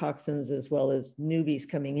old coxswains as well as newbies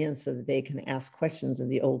coming in so that they can ask questions of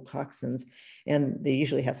the old coxswains, and they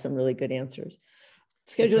usually have some really good answers.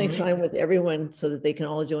 Scheduling time with everyone so that they can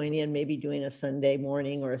all join in, maybe doing a Sunday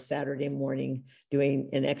morning or a Saturday morning, doing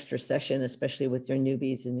an extra session, especially with your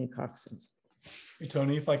newbies and new coxswains. Hey,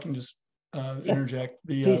 Tony, if I can just interject.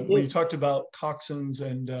 When you talked about coxswains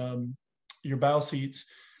and your bow seats,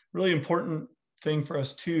 really important thing for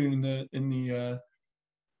us too in the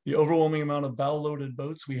overwhelming amount of bow loaded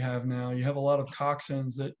boats we have now. You have a lot of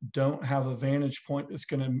coxswains that don't have a vantage point that's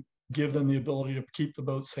going to give them the ability to keep the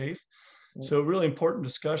boat safe. So a really important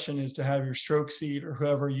discussion is to have your stroke seat, or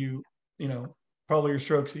whoever you know, probably your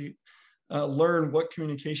stroke seat, learn what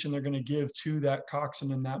communication they're going to give to that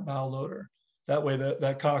coxswain and that bow loader. That way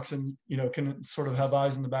that coxswain, you know, can sort of have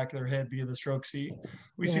eyes in the back of their head via the stroke seat.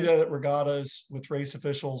 We see that at regattas with race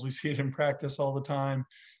officials. We see it in practice all the time.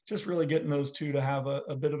 Just really getting those two to have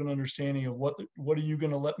a bit of an understanding of what are you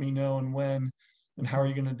going to let me know and when, and how are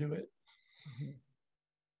you going to do it?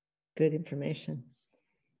 Good information.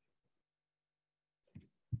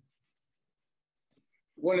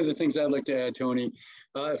 One of the things I'd like to add, Tony,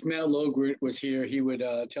 if Matt Logert was here, he would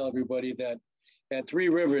tell everybody that at Three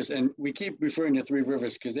Rivers, and we keep referring to Three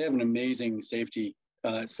Rivers because they have an amazing safety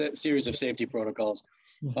series of safety protocols.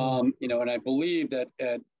 You know, and I believe that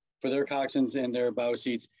for their coxswains and their bow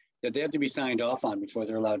seats, that they have to be signed off on before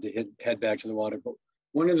they're allowed to head back to the water. But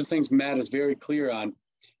one of the things Matt is very clear on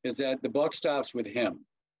is that the buck stops with him.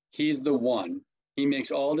 He's the one. He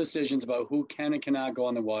makes all decisions about who can and cannot go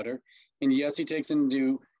on the water. And yes, he takes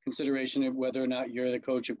into consideration of whether or not you're the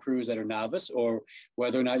coach of crews that are novice, or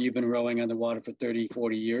whether or not you've been rowing on the water for 30,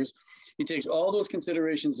 40 years. He takes all those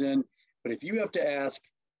considerations in, but if you have to ask,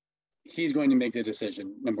 he's going to make the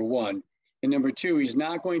decision, number one. And number two, he's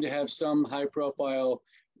not going to have some high profile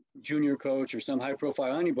junior coach or some high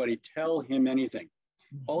profile anybody tell him anything.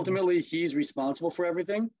 Ultimately, he's responsible for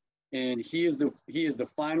everything, and he is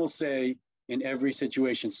the final say in every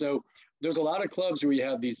situation. So there's a lot of clubs where you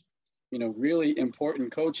have these, you know, really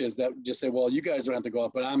important coaches that just say, well, you guys don't have to go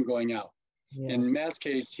out, but I'm going out. Yes. In Matt's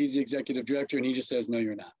case, he's the executive director, and he just says, no,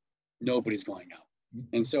 you're not. Nobody's going out.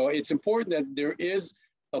 And so it's important that there is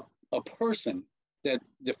a person that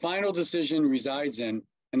the final decision resides in,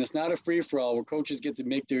 and it's not a free for all where coaches get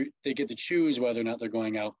to they get to choose whether or not they're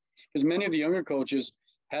going out. Because many of the younger coaches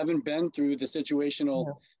haven't been through the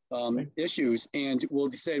situational issues and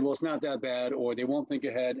will say, well, it's not that bad, or they won't think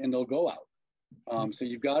ahead and they'll go out. So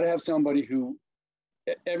you've got to have somebody who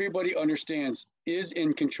everybody understands is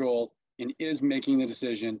in control and is making the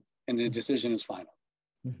decision, and the decision is final,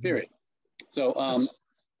 period. So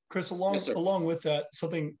Chris, Yes, sir. along with that,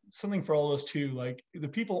 something for all of us too, like the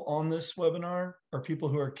people on this webinar are people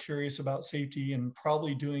who are curious about safety and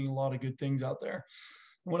probably doing a lot of good things out there.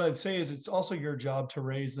 What I'd say is it's also your job to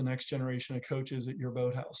raise the next generation of coaches at your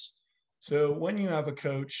boathouse. So when you have a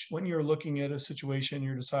coach, when you're looking at a situation,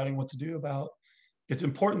 you're deciding what to do about, it's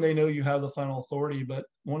important they know you have the final authority. But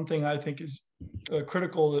one thing I think is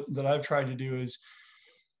critical that I've tried to do is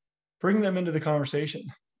bring them into the conversation.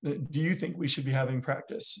 Do you think we should be having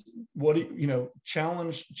practice? What do you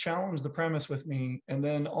challenge the premise with me? And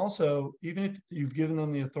then also, even if you've given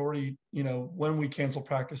them the authority, when we cancel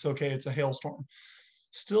practice, okay, it's a hailstorm,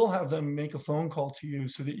 still have them make a phone call to you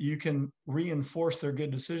so that you can reinforce their good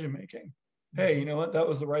decision making. Hey, you know what, that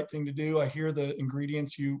was the right thing to do. I hear the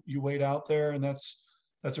ingredients you weighed out there, and that's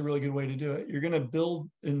a really good way to do it. You're going to build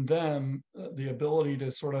in them the ability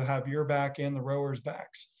to sort of have your back and the rowers'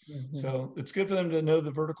 backs. Mm-hmm. So it's good for them to know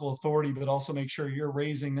the vertical authority, but also make sure you're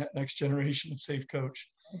raising that next generation of safe coach.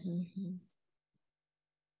 Mm-hmm.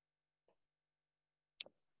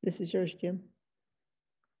 This is yours, Jim.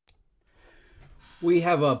 We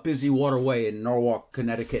have a busy waterway in Norwalk,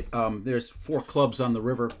 Connecticut. There's 4 clubs on the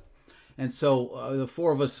river. And so the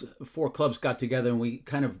 4 clubs got together and we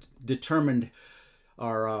kind of determined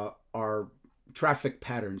our traffic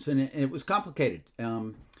patterns. And it was complicated.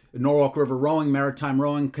 Norwalk River Rowing, Maritime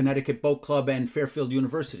Rowing, Connecticut Boat Club, and Fairfield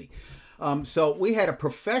University. So we had a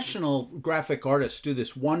professional graphic artist do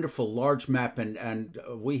this wonderful large map, and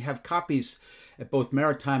we have copies at both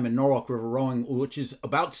Maritime and Norwalk River Rowing, which is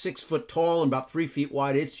about 6 foot tall and about 3 feet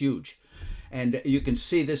wide. It's huge. And you can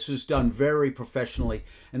see this was done very professionally.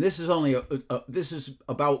 And this is only, this is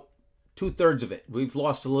about 2/3 of it. We've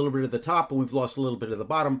lost a little bit of the top and we've lost a little bit of the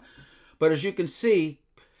bottom. But as you can see,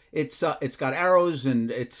 it's got arrows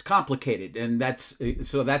and it's complicated. And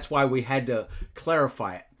that's why we had to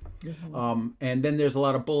clarify it. Mm-hmm. And then there's a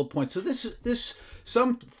lot of bullet points. So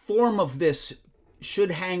some form of this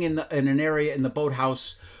should hang in an area in the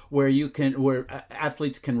boathouse where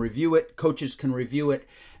athletes can review it, coaches can review it,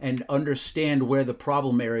 and understand where the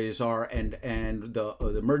problem areas are and the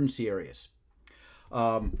emergency areas.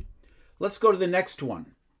 Let's go to the next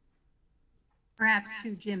one. Perhaps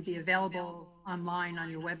too, Jim, be available online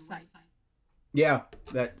on your website. Yeah,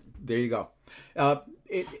 there you go.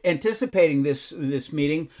 Anticipating this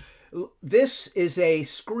meeting, this is a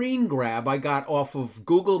screen grab I got off of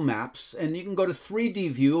Google Maps, and you can go to 3D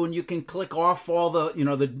view and you can click off all the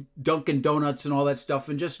the Dunkin' Donuts and all that stuff,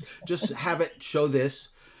 and just have it show this.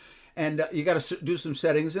 And you got to do some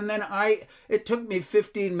settings, and then it took me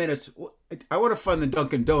 15 minutes. I want to find the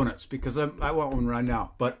Dunkin' Donuts because I want one right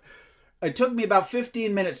now, but it took me about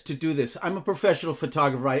 15 minutes to do this. I'm a professional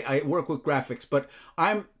photographer. I work with graphics, but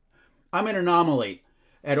I'm an anomaly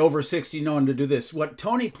at over 60 knowing to do this. What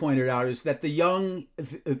Tony pointed out is that the young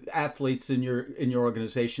athletes in your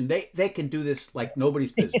organization, they can do this like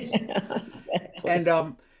nobody's business.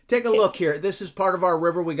 And take a look here. This is part of our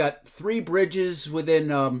river. We got 3 bridges within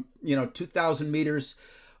 2,000 meters.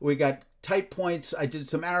 We got tight points. I did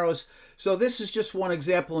some arrows. So this is just one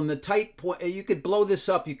example. In the tight point, you could blow this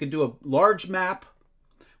up. You could do a large map,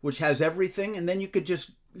 which has everything, and then you could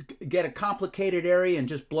just get a complicated area and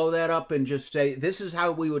just blow that up and just say, this is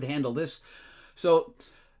how we would handle this. So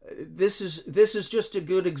this is just a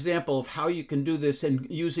good example of how you can do this, and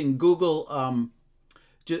using Google.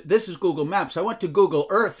 This is Google Maps. I went to Google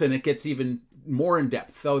Earth and it gets even more in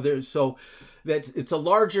depth. So it's a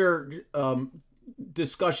larger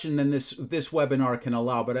discussion than this webinar can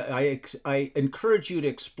allow. But I encourage you to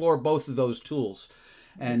explore both of those tools.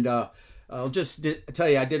 And I'll just tell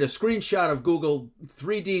you, I did a screenshot of Google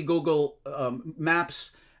 3D Google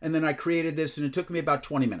Maps, and then I created this, and it took me about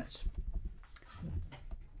 20 minutes.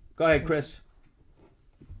 Go ahead, Chris.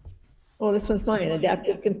 Oh, this one's mine.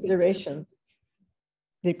 Adaptive consideration.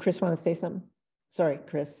 Did Chris want to say something? Sorry,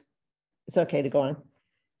 Chris. It's okay to go on.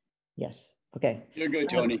 Yes. Okay. You're good,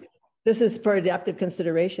 Tony. This is for adaptive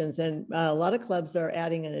considerations, and a lot of clubs are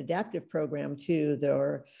adding an adaptive program to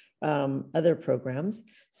their other programs.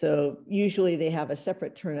 So usually they have a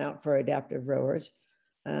separate turnout for adaptive rowers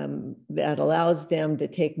that allows them to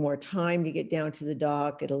take more time to get down to the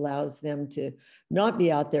dock. It allows them to not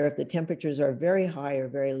be out there if the temperatures are very high or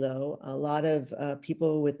very low. A lot of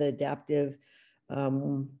people with adaptive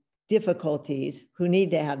difficulties who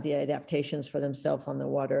need to have the adaptations for themselves on the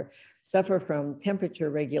water suffer from temperature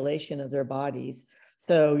regulation of their bodies.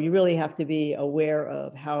 So you really have to be aware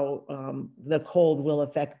of how the cold will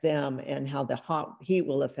affect them and how the heat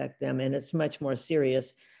will affect them. And it's much more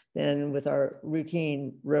serious than with our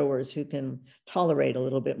routine rowers who can tolerate a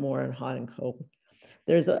little bit more in hot and cold.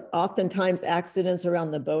 There's oftentimes accidents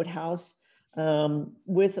around the boathouse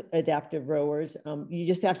with adaptive rowers. You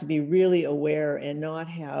just have to be really aware and not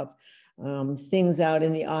have things out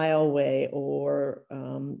in the aisleway or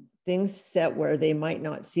things set where they might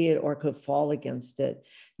not see it or could fall against it.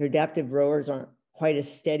 Your adaptive rowers aren't quite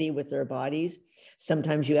as steady with their bodies.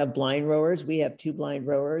 Sometimes you have blind rowers. We have 2 blind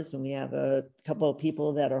rowers, and we have a couple of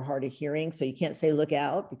people that are hard of hearing. So you can't say look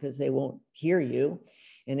out because they won't hear you.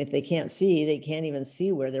 And if they can't see, they can't even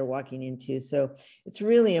see where they're walking into. So it's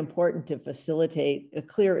really important to facilitate a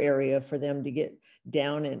clear area for them to get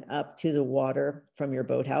down and up to the water from your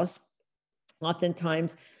boathouse.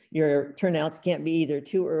 Oftentimes, your turnouts can't be either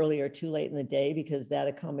too early or too late in the day because that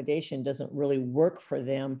accommodation doesn't really work for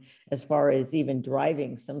them as far as even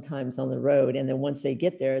driving sometimes on the road. And then once they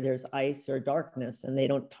get there, there's ice or darkness, and they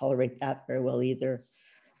don't tolerate that very well either.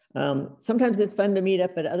 Sometimes it's fun to meet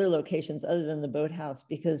up at other locations other than the boathouse,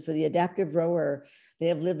 because for the adaptive rower, they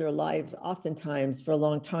have lived their lives oftentimes for a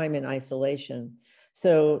long time in isolation.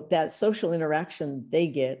 So that social interaction they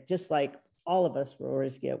get, just like all of us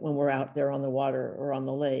rowers get when we're out there on the water or on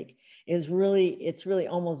the lake, it's really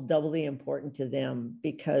almost doubly important to them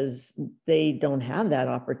because they don't have that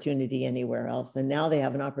opportunity anywhere else. And now they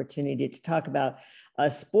have an opportunity to talk about a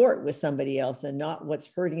sport with somebody else and not what's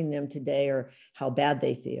hurting them today or how bad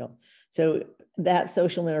they feel. So that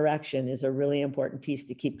social interaction is a really important piece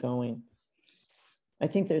to keep going. I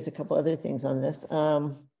think there's a couple other things on this.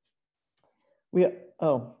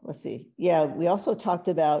 Let's see. Yeah, we also talked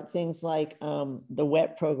about things like the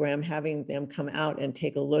WET program, having them come out and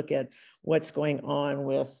take a look at what's going on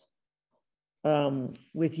with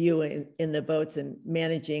you in the boats and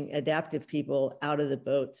managing adaptive people out of the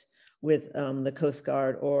boats with the Coast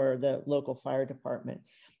Guard or the local fire department.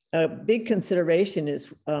 A big consideration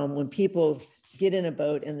is when people get in a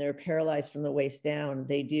boat and they're paralyzed from the waist down,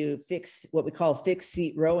 they do what we call fixed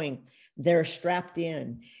seat rowing. They're strapped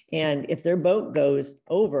in. And if their boat goes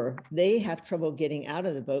over, they have trouble getting out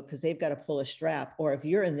of the boat because they've got to pull a strap. Or if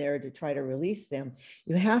you're in there to try to release them,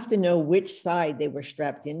 you have to know which side they were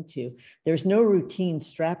strapped into. There's no routine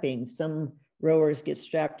strapping. Some rowers get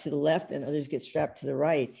strapped to the left and others get strapped to the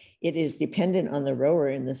right. It is dependent on the rower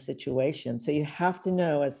in this situation. So you have to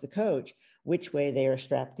know as the coach which way they are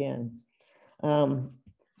strapped in. What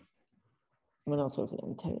else was I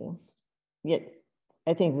going to tell you? Yeah,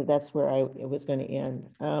 I think that's where it was going to end.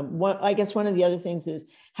 I guess one of the other things is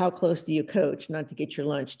how close do you coach, not to get your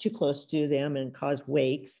lunch too close to them and cause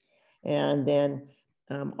wakes. And then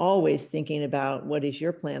always thinking about what is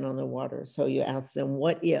your plan on the water. So you ask them,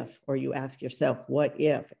 what if, or you ask yourself, what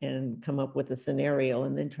if, and come up with a scenario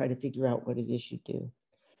and then try to figure out what it is you do.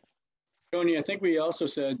 Tony, I think we also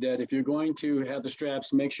said that if you're going to have the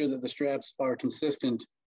straps, make sure that the straps are consistent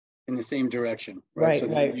in the same direction, right? So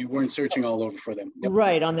that you weren't searching all over for them. Yep.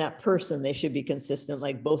 Right, on that person, they should be consistent,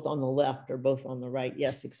 like both on the left or both on the right.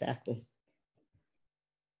 Yes, exactly.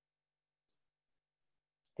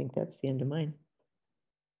 I think that's the end of mine.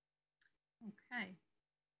 Okay.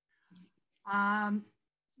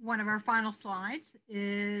 One of our final slides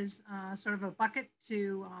is sort of a bucket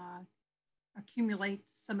to accumulate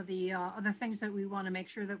some of the other things that we want to make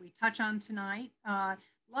sure that we touch on tonight.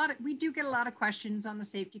 We do get a lot of questions on the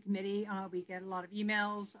safety committee. We get a lot of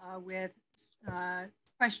emails with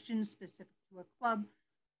questions specific to a club.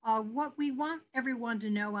 What we want everyone to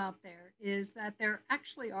know out there is that there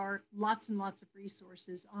actually are lots and lots of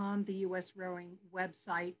resources on the US Rowing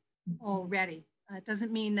website already. It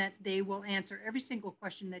doesn't mean that they will answer every single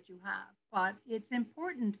question that you have, but it's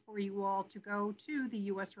important for you all to go to the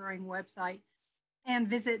US Rowing website and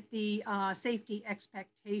visit the safety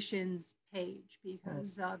expectations page,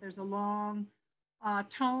 because there's a long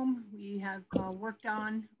tome we have worked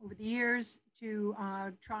on over the years to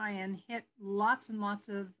try and hit lots and lots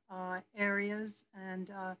of areas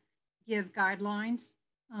and give guidelines.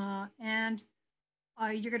 And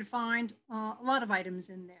you're going to find a lot of items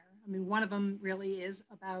in there. I mean, one of them really is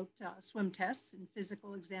about swim tests and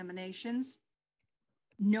physical examinations,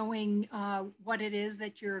 knowing what it is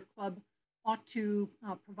that your club ought to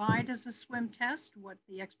provide as a swim test, what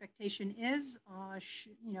the expectation is.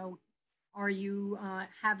 Are you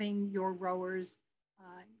having your rowers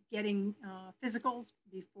getting physicals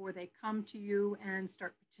before they come to you and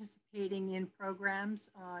start participating in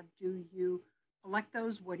programs? Do you collect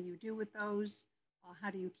those? What do you do with those?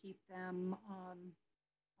 How do you keep them,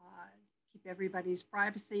 keep everybody's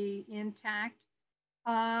privacy intact?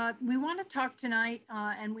 We want to talk tonight,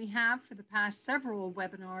 and we have for the past several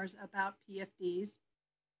webinars about PFDs.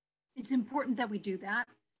 It's important that we do that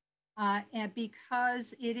and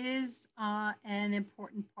because it is an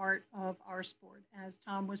important part of our sport. As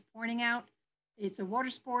Tom was pointing out, it's a water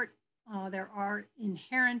sport. There are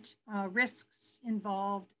inherent risks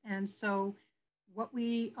involved. And so what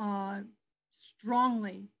we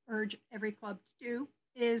strongly urge every club to do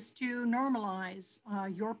is to normalize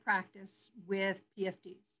your practice with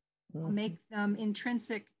PFDs. Make them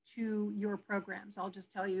intrinsic to your programs. I'll just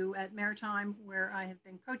tell you, at Maritime, where I have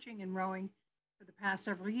been coaching and rowing for the past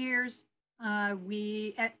several years,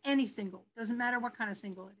 we, at any single, doesn't matter what kind of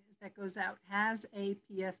single it is that goes out, has a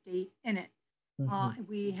PFD in it.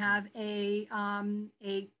 We have a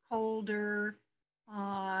colder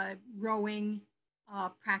rowing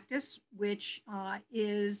practice, which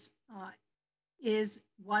was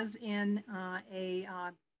in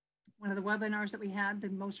one of the webinars that we had, the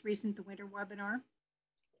most recent, the winter webinar,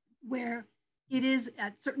 where it is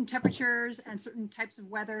at certain temperatures and certain types of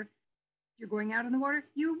weather. If you're going out in the water,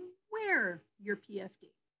 you wear your PFD,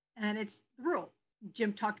 and it's the rule.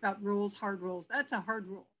 Jim talked about rules, hard rules. That's a hard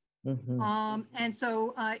rule. And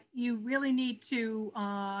so you really need to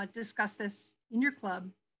discuss this in your club,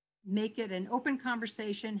 make it an open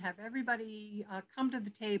conversation, have everybody come to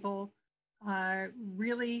the table,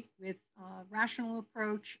 really with a rational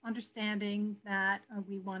approach, understanding that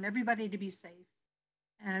we want everybody to be safe.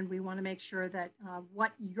 And we want to make sure that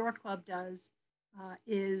what your club does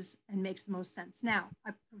is and makes the most sense. Now,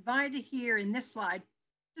 I provided here in this slide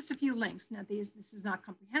just a few links. Now, this is not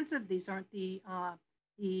comprehensive. These aren't the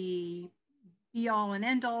be all and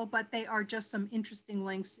end all, but they are just some interesting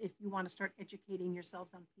links if you want to start educating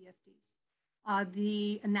yourselves on PFDs.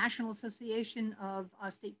 The National Association of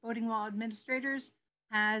State Boating Law Administrators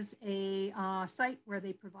has a site where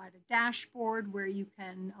they provide a dashboard where you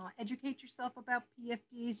can educate yourself about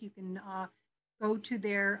PFDs. You can go to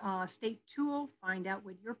their state tool, find out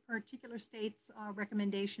what your particular state's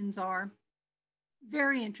recommendations are.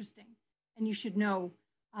 Very interesting. And you should know,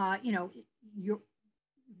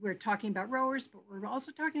 we're talking about rowers, but we're also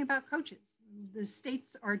talking about coaches. The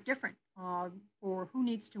states are different for who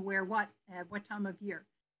needs to wear what at what time of year.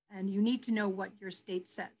 And you need to know what your state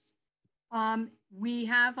says. We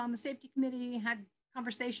have on the safety committee had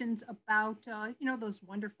conversations about, those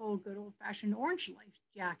wonderful, good old-fashioned orange life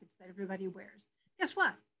jackets that everybody wears. Guess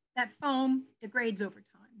what? That foam degrades over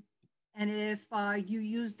time. And if you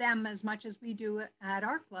use them as much as we do at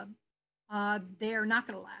our club, they are not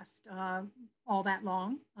going to last all that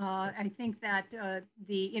long. I think that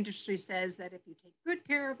the industry says that if you take good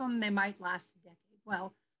care of them, they might last a decade.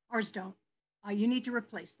 Well, ours don't. You need to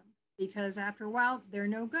replace them because after a while, they're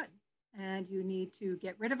no good. And you need to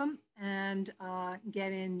get rid of them and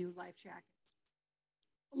get in new life jackets.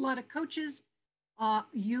 A lot of coaches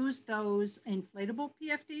use those inflatable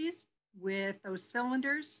PFDs with those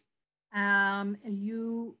cylinders.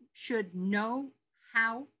 You should know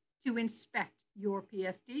how to inspect your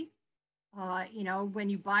PFD. When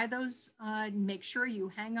you buy those, make sure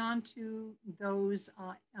you hang on to those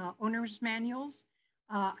owner's manuals.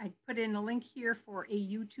 I put in a link here for a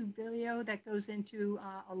YouTube video that goes into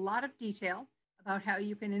a lot of detail about how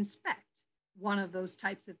you can inspect one of those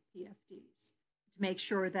types of PFDs to make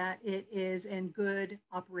sure that it is in good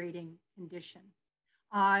operating condition.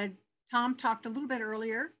 Tom talked a little bit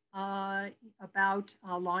earlier about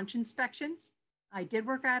launch inspections. I did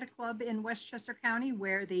work at a club in Westchester County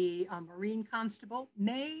where the Marine Constable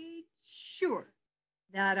made sure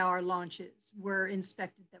that our launches were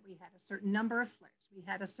inspected, that we had a certain number of flares. We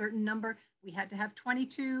had a certain number, we had to have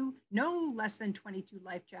 22, no less than 22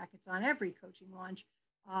 life jackets on every coaching launch,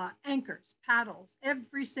 anchors, paddles,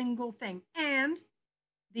 every single thing. And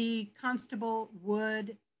the constable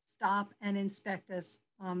would stop and inspect us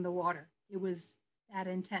on the water. It was that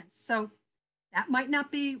intense. So that might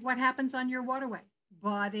not be what happens on your waterway,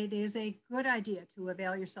 but it is a good idea to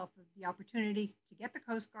avail yourself of the opportunity to get the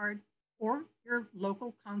Coast Guard or your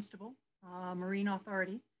local constable, Marine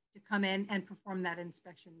Authority, to come in and perform that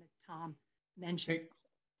inspection that Tom mentioned. Hey,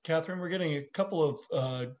 Catherine, we're getting a couple of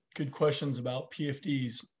good questions about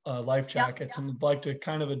PFDs, life jackets, and I'd like to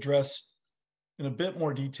kind of address in a bit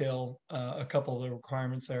more detail a couple of the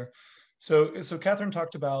requirements there. So Catherine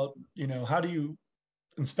talked about, how do you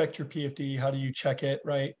inspect your PFD? How do you check it,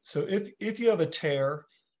 right? So if you have a tear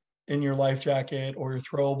in your life jacket or your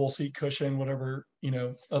throwable seat cushion, whatever,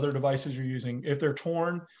 other devices you're using, if they're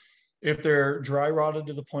torn, if they're dry rotted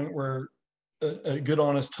to the point where a good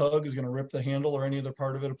honest tug is going to rip the handle or any other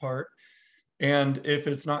part of it apart, and if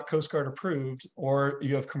it's not Coast Guard approved or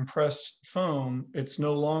you have compressed foam, it's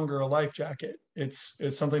no longer a life jacket. It's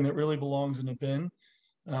something that really belongs in a bin.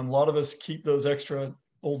 A lot of us keep those extra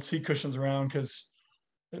old seat cushions around because,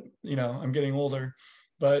 I'm getting older,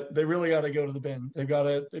 but they really got to go to the bin. They've got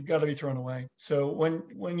to be thrown away. So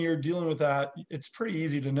when you're dealing with that, it's pretty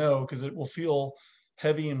easy to know because it will feel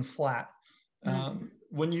heavy and flat.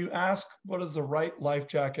 When you ask what is the right life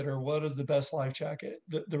jacket or what is the best life jacket,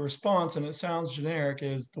 the response, and it sounds generic,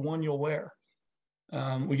 is the one you'll wear.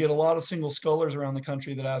 We get a lot of single scullers around the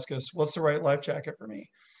country that ask us, what's the right life jacket for me?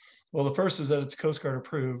 Well, the first is that it's Coast Guard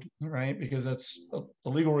approved, right? Because that's a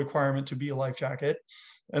legal requirement to be a life jacket.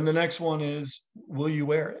 And the next one is, will you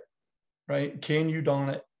wear it, right? Can you don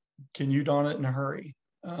it? Can you don it in a hurry?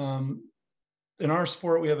 In our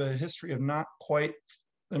sport, we have a history of not quite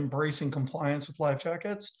embracing compliance with life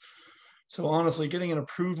jackets. So honestly, getting an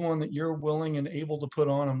approved one that you're willing and able to put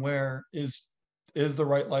on and wear is the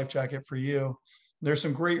right life jacket for you. There's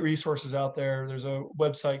some great resources out there. There's a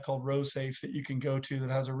website called RowSafe that you can go to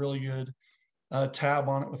that has a really good tab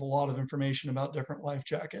on it with a lot of information about different life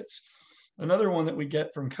jackets. Another one that we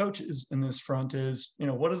get from coaches in this front is,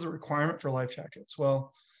 what is the requirement for life jackets?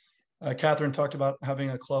 Well, Catherine talked about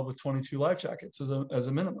having a club with 22 life jackets as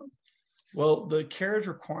a minimum. Well, the carriage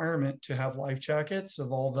requirement to have life jackets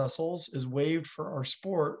of all vessels is waived for our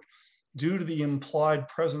sport due to the implied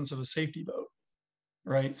presence of a safety boat.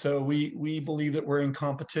 Right. So we believe that we're in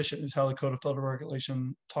competition is how the Code of Federal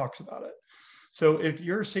Regulation talks about it. So if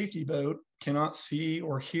your safety boat cannot see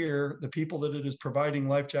or hear the people that it is providing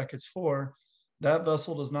life jackets for, that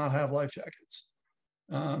vessel does not have life jackets.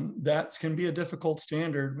 That can be a difficult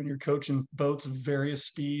standard when you're coaching boats of various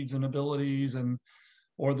speeds and abilities,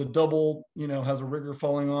 or the double, has a rigger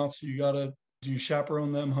falling off. So you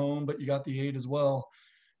chaperone them home, but you got the aid as well.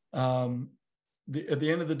 At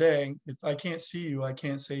the end of the day, if I can't see you, I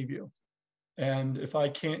can't save you. And if I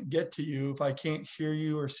can't get to you, if I can't hear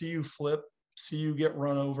you or see you flip, see you get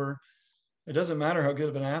run over, it doesn't matter how good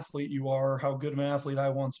of an athlete you are, how good of an athlete I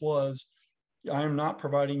once was. I am not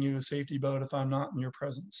providing you a safety boat if I'm not in your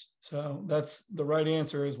presence. So that's the right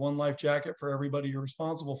answer, is one life jacket for everybody you're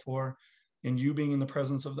responsible for, and you being in the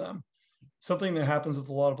presence of them. Something that happens with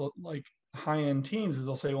a lot of high-end teams is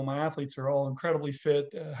they'll say, well, my athletes are all incredibly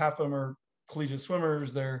fit. Half of them are collegiate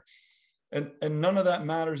swimmers. And none of that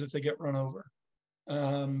matters if they get run over.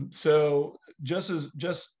 So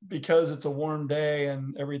just because it's a warm day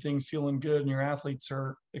and everything's feeling good and your athletes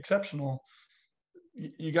are exceptional,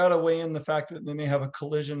 you got to weigh in the fact that they may have a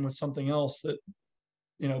collision with something else that,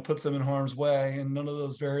 puts them in harm's way, and none of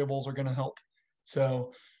those variables are going to help.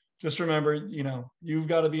 So just remember, you've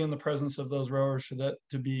got to be in the presence of those rowers for that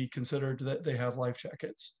to be considered that they have life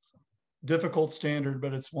jackets. Difficult standard,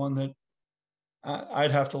 but it's one that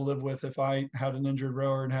I'd have to live with if I had an injured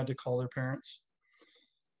rower and had to call their parents.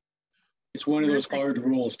 It's one of those hard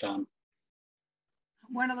rules, Tom.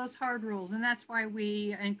 One of those hard rules. And that's why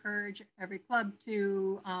we encourage every club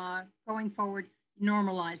to, going forward,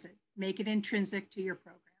 normalize it, make it intrinsic to your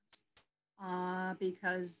programs,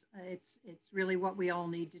 because it's really what we all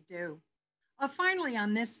need to do. Finally,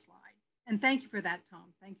 on this slide, and thank you for that,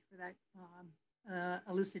 Tom. Thank you for that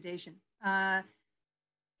elucidation.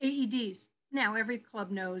 AEDs. Now, every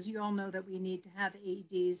club knows, you all know that we need to have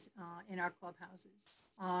AEDs in our clubhouses.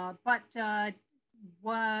 But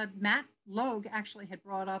what Matt Logue actually had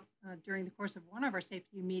brought up during the course of one of our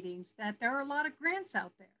safety meetings, that there are a lot of grants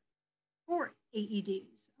out there for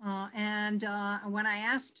AEDs. And when I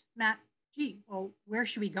asked Matt, well, where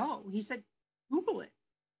should we go? He said, Google it,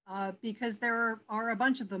 because there are a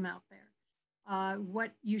bunch of them out there.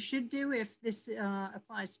 What you should do, if this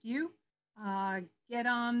applies to you, get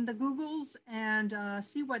on the Googles and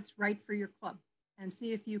see what's right for your club, and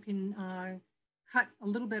see if you can cut a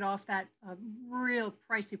little bit off that real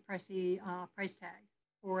pricey price tag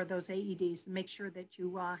for those AEDs, and make sure that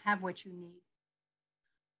you have what you need.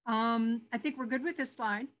 I think we're good with this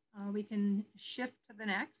slide. We can shift to the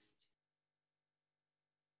next.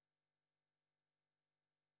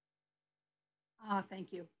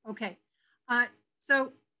 Thank you. Okay.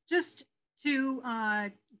 So just to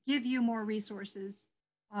give you more resources,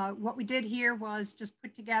 what we did here was just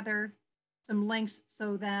put together some links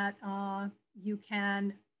so that you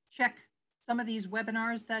can check some of these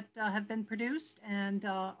webinars that have been produced and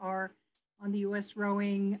are on the US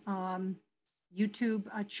Rowing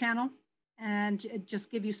YouTube channel, and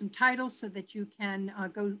just give you some titles so that you can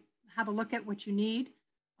go have a look at what you need.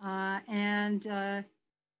 And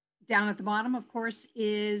down at the bottom, of course,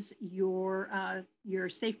 is your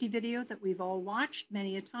safety video that we've all watched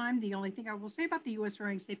many a time. The only thing I will say about the US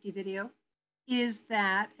Rowing Safety video is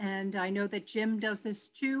that, and I know that Jim does this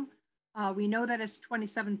too, we know that it's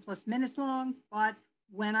 27 plus minutes long, but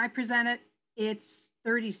when I present it, it's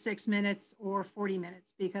 36 minutes or 40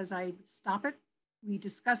 minutes, because I stop it, we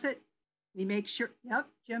discuss it, we make sure, yep,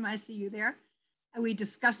 Jim, I see you there. And we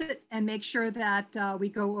discuss it and make sure that we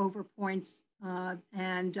go over points,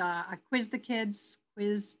 and I quiz the kids,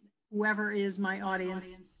 quiz whoever is my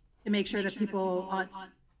audience to make sure that people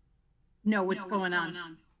know what's going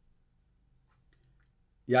on.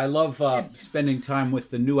 Yeah, I love spending time with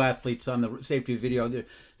the new athletes on the safety video.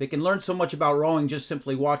 They can learn so much about rowing just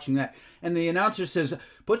simply watching that. And the announcer says,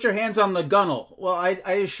 put your hands on the gunnel. Well,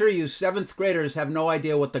 I assure you, 7th graders have no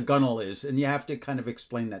idea what the gunnel is, and you have to kind of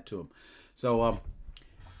explain that to them. So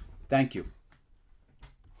thank you.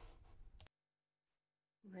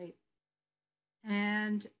 Great.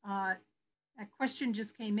 And that question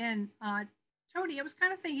just came in. Tony, I was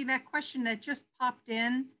kind of thinking that question that just popped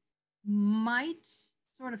in might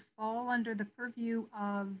sort of fall under the purview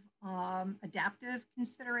of adaptive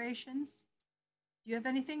considerations. Do you have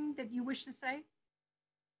anything that you wish to say?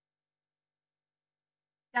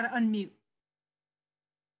 Got to unmute.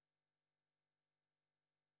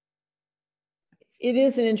 It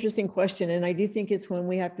is an interesting question, and I do think it's one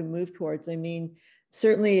we have to move towards. I mean,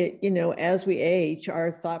 certainly, you know, as we age,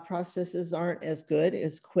 our thought processes aren't as good,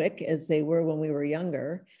 as quick as they were when we were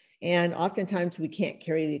younger. And oftentimes we can't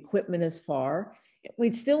carry the equipment as far.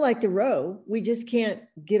 We'd still like to row. We just can't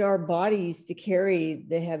get our bodies to carry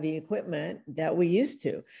the heavy equipment that we used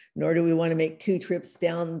to, nor do we want to make 2 trips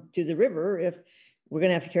down to the river if we're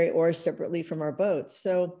going to have to carry oars separately from our boats.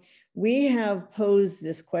 So we have posed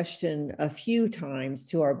this question a few times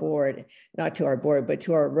to our board, not to our board, but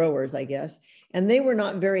to our rowers, I guess. And they were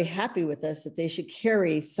not very happy with us that they should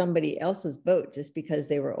carry somebody else's boat just because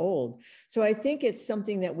they were old. So I think it's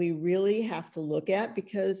something that we really have to look at,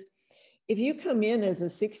 because if you come in as a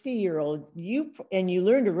 60-year-old and you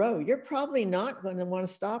learn to row, you're probably not going to want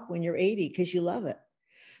to stop when you're 80 because you love it.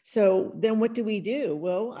 So then what do we do?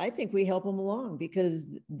 Well, I think we help them along, because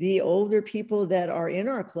the older people that are in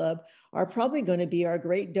our club are probably going to be our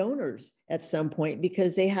great donors at some point,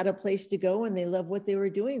 because they had a place to go and they love what they were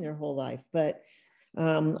doing their whole life. But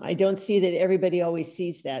I don't see that everybody always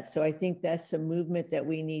sees that. So I think that's a movement that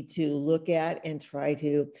we need to look at and try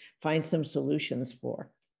to find some solutions for.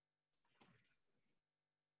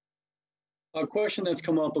 A question that's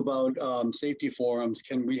come up about safety forums.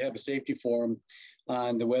 Can we have a safety forum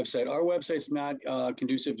on the website? Our website's not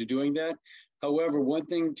conducive to doing that. However, one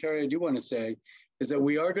thing, Terry, I do want to say is that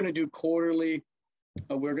we are going to do quarterly.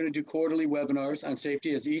 We're going to do quarterly webinars on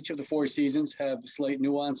safety, as each of the 4 seasons have slight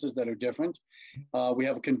nuances that are different. We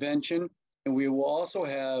have a convention, and we will also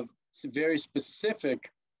have some very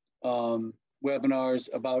specific webinars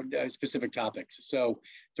about specific topics. So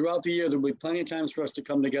throughout the year, there'll be plenty of times for us to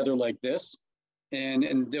come together like this,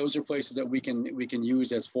 and those are places that we can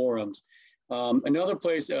use as forums. Another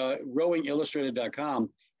place, rowingillustrated.com,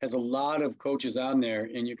 has a lot of coaches on there,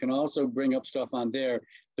 and you can also bring up stuff on there.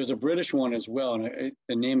 There's a British one as well, and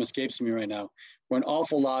the name escapes me right now, where an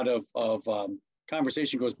awful lot of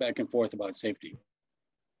conversation goes back and forth about safety.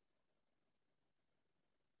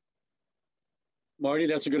 Marty,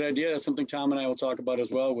 that's a good idea. That's something Tom and I will talk about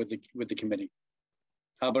as well with the committee.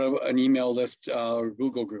 How about an email list or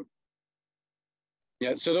Google group?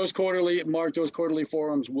 Yeah, so those quarterly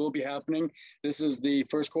forums will be happening. This is the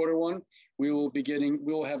first quarter one. We will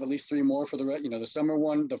have at least 3 more for the summer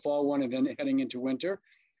one, the fall one, and then heading into winter.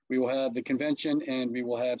 We will have the convention, and we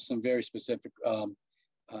will have some very specific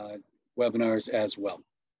webinars as well.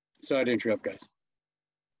 Sorry to interrupt, guys.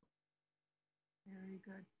 Very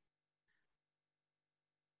good.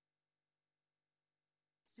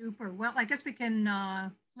 Super. Well, I guess we can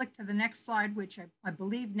flick to the next slide, which I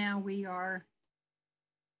believe now we are.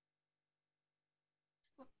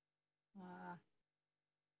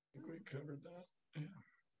 I think we covered that. Yeah.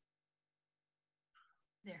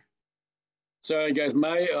 There. Sorry, guys.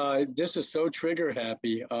 This is so trigger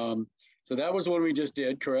happy. So that was the one we just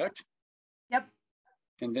did, correct? Yep.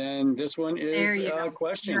 And then this one is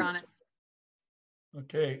questions. You're on it.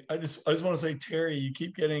 Okay. I just want to say, Terry, you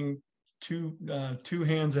keep getting two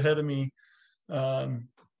hands ahead of me.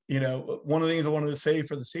 You know, one of the things I wanted to say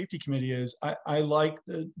for the safety committee is I like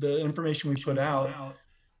the information we put out,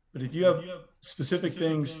 but if you have specific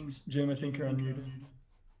things, Jim, I think you're unmuted.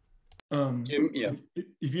 Jim, yeah.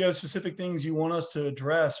 If you have specific things you want us to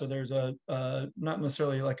address, or there's not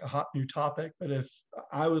necessarily like a hot new topic, but if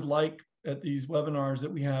I would like at these webinars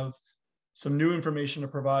that we have some new information to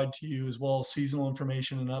provide to you, as well as seasonal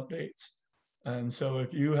information and updates. And so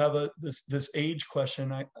if you have this age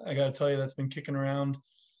question, I got to tell you, that's been kicking around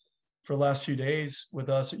for the last few days with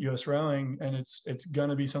us at US Rowing, and it's going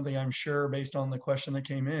to be something, I'm sure, based on the question that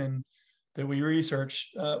came in, that we research.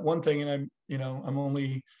 One thing, and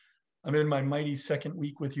I'm in my mighty 2nd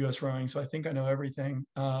week with US Rowing, so I think I know everything.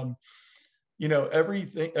 You know,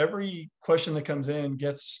 every question that comes in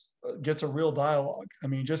gets a real dialogue. I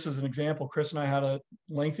mean, just as an example, Chris and I had a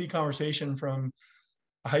lengthy conversation from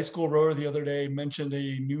a high school rower the other day mentioned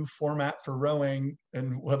a new format for rowing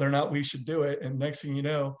and whether or not we should do it. And next thing you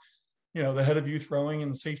know, the head of youth rowing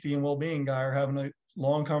and the safety and well-being guy are having a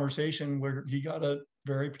long conversation where he got a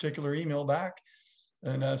very particular email back.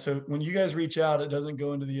 And so when you guys reach out, it doesn't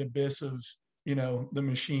go into the abyss of, the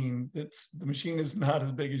machine. The machine is not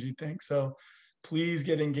as big as you think. So please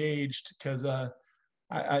get engaged, because I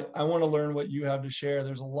want to learn what you have to share.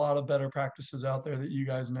 There's a lot of better practices out there that you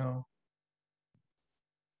guys know.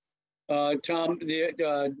 Tom,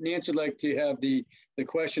 Nancy would like to have the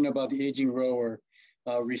question about the aging rower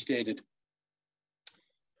restated.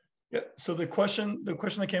 Yeah. So the question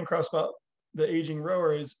that came across about the aging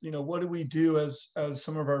rower is, what do we do as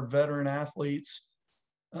some of our veteran athletes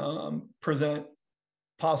present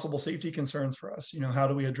possible safety concerns for us? How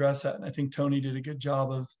do we address that? And I think Tony did a good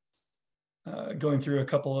job of going through a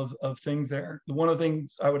couple of things there. One of the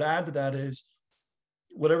things I would add to that is,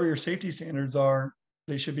 whatever your safety standards are,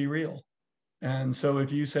 they should be real. And so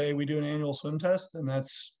if you say we do an annual swim test, then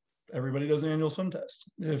everybody does an annual swim test.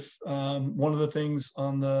 If one of the things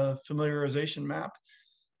on the familiarization map,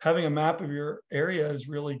 having a map of your area is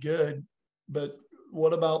really good, but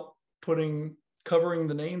what about covering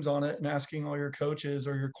the names on it and asking all your coaches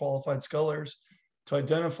or your qualified scullers to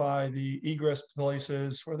identify the egress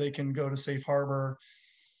places where they can go to safe harbor,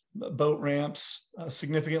 boat ramps,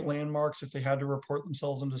 significant landmarks if they had to report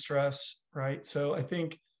themselves in distress, right? So I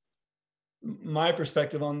think my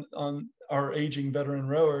perspective on our aging veteran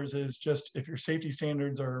rowers is just, if your safety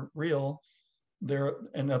standards are real, they're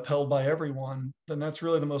and upheld by everyone, then that's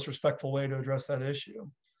really the most respectful way to address that issue.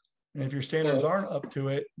 And if your standards aren't up to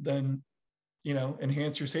it, then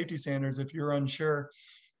enhance your safety standards if you're unsure,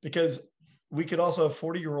 because we could also have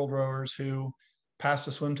 40-year-old rowers who passed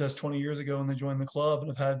a swim test 20 years ago and they joined the club and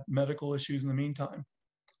have had medical issues in the meantime.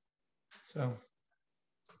 So,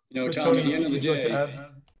 Tom, Tony, at the end of the day,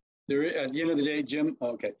 at the end of the day, Jim,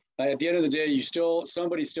 okay. At the end of the day,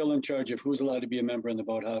 somebody's still in charge of who's allowed to be a member in the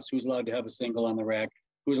boathouse, who's allowed to have a single on the rack,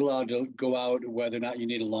 who's allowed to go out, whether or not you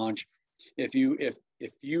need a launch. If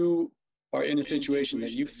you are in a situation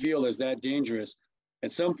that you feel is that dangerous,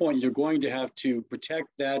 at some point you're going to have to protect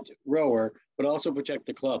that rower, but also protect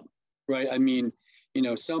the club, right? I mean,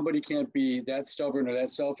 somebody can't be that stubborn or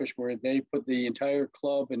that selfish where they put the entire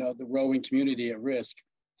club and the rowing community at risk.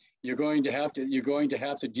 You're going to have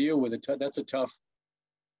to deal with it. That's a tough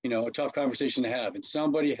conversation to have, and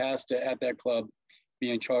somebody has to at that club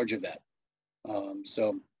be in charge of that.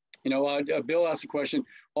 Bill asked a question.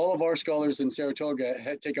 All of our scholars in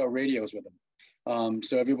Saratoga take out radios with them.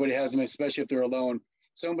 So everybody has them, especially if they're alone.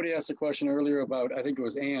 Somebody asked a question earlier about, I think it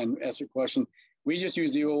was Ann asked a question. We just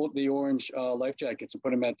use the orange life jackets and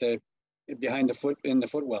put them behind the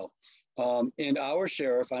footwell. And our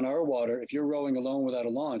sheriff on our water, if you're rowing alone without a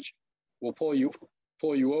launch, will pull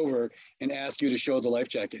you over and ask you to show the life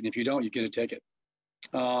jacket. And if you don't, you get a ticket.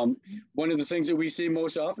 One of the things that we see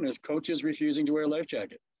most often is coaches refusing to wear a life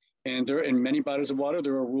jacket. And there, in many bodies of water,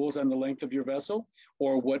 there are rules on the length of your vessel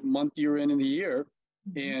or what month you're in the year.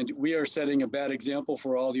 And we are setting a bad example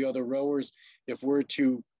for all the other rowers if we're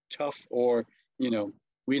too tough or,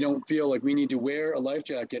 we don't feel like we need to wear a life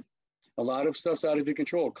jacket. A lot of stuff's out of your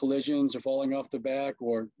control. Collisions or falling off the back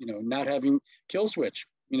or, not having kill switch.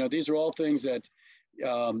 These are all things that,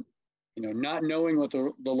 not knowing what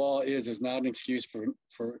the law is not an excuse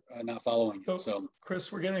for not following it. So,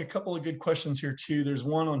 Chris, we're getting a couple of good questions here too. There's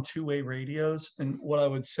one on two-way radios. And what I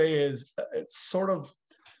would say is it's sort of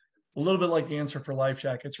a little bit like the answer for life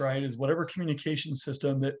jackets, right? Is whatever communication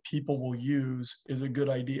system that people will use is a good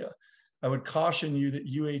idea. I would caution you that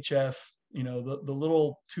UHF, the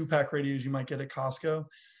little 2-pack radios you might get at Costco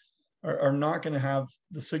are not going to have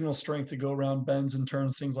the signal strength to go around bends and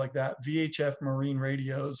turns, things like that. VHF marine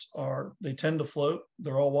radios they tend to float.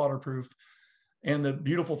 They're all waterproof. And the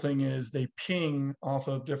beautiful thing is they ping off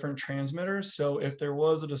of different transmitters. So if there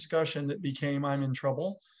was a discussion that became I'm in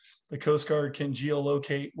trouble, the Coast Guard can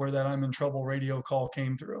geolocate where that I'm in trouble radio call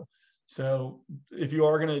came through. So if you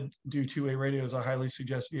are going to do two-way radios, I highly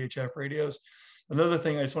suggest VHF radios. Another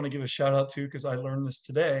thing I just want to give a shout out to, because I learned this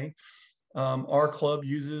today, our club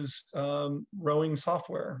uses rowing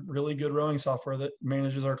software, really good rowing software that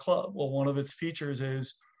manages our club. Well, one of its features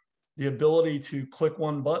is the ability to click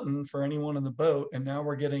one button for anyone in the boat. And now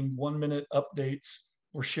we're getting 1-minute updates.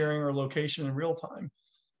 We're sharing our location in real time.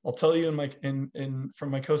 I'll tell you from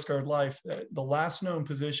my Coast Guard life that the last known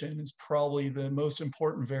position is probably the most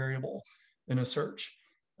important variable in a search.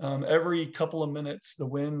 Every couple of minutes, the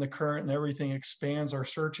wind, the current, and everything expands our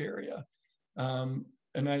search area. And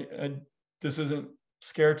this isn't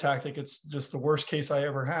scare tactic. It's just the worst case I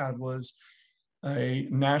ever had was a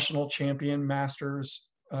national champion masters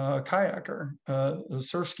kayaker, a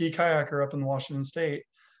surf ski kayaker up in Washington State.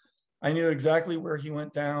 I knew exactly where he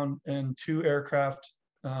went down in 2 aircraft,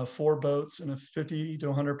 4 boats, and a 50 to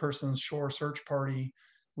 100 person shore search party.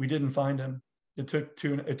 We didn't find him. It took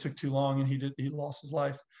too long, and he lost his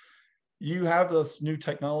life. You have this new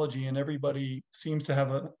technology, and everybody seems to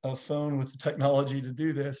have a phone with the technology to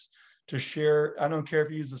do this, to share. I don't care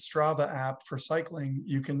if you use the Strava app for cycling,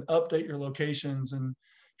 you can update your locations and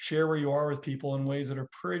share where you are with people in ways that are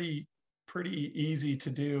pretty easy to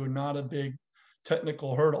do, not a big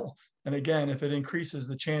technical hurdle. And again, if it increases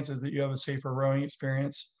the chances that you have a safer rowing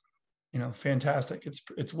experience, fantastic.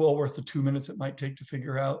 It's well worth the 2 minutes it might take to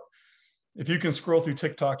figure out. If you can scroll through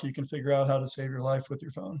TikTok, you can figure out how to save your life with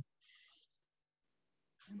your phone.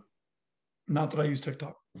 Not that I use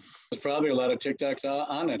TikTok. There's probably a lot of TikToks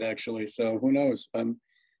on it, actually. So who knows?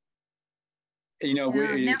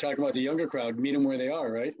 You're talking about the younger crowd. Meet them where they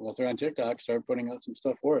are, right? Well, if they're on TikTok, start putting out some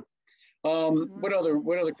stuff for it. What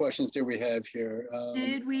other questions did we have here?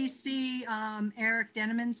 Did we see Eric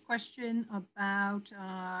Denneman's question about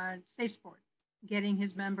Safe Sport, getting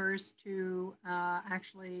his members to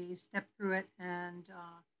actually step through it? And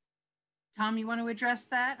Tom, you want to address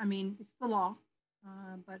that? I mean, it's the law,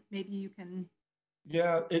 but maybe you can.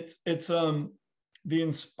 Yeah, it's the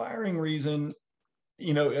inspiring reason.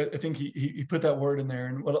 I think he put that word in there,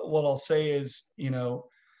 and what I'll say is,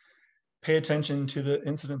 pay attention to the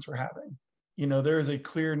incidents we're having. There is a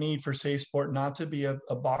clear need for Safe Sport not to be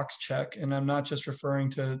a box check. And I'm not just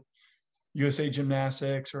referring to USA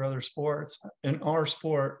Gymnastics or other sports. In our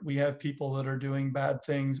sport, we have people that are doing bad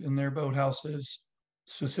things in their boathouses,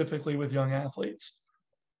 specifically with young athletes.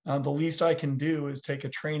 The least I can do is take a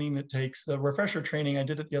training that takes the refresher training. I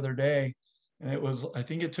did it the other day, and I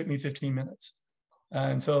think it took me 15 minutes.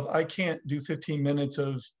 And so if I can't do 15 minutes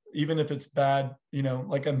of, even if it's bad,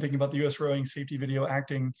 like I'm thinking about the USRowing Safety Video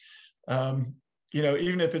acting,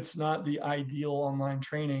 even if it's not the ideal online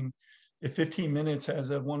training, if 15 minutes has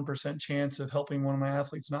a 1% chance of helping one of my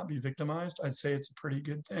athletes not be victimized, I'd say it's a pretty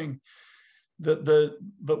good thing.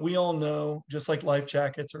 But we all know, just like life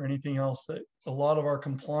jackets or anything else, that a lot of our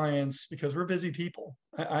compliance, because we're busy people.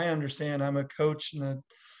 I understand. I'm a coach and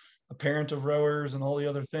a parent of rowers and all the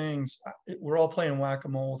other things. We're all playing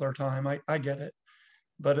whack-a-mole with our time. I get it.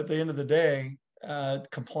 But at the end of the day,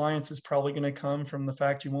 compliance is probably going to come from the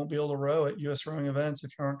fact you won't be able to row at US rowing events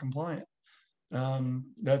if you aren't compliant.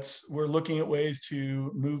 We're looking at ways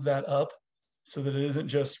to move that up so that it isn't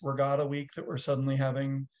just regatta week that we're suddenly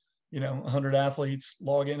having 100 athletes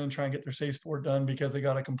log in and try and get their Safe Sport done because they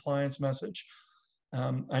got a compliance message.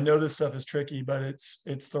 I know this stuff is tricky, but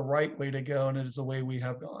it's the right way to go, and it is the way we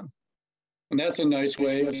have gone. And that's a nice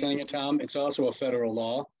way of saying it, Tom. It's also a federal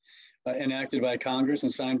law enacted by Congress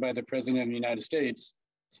and signed by the President of the United States.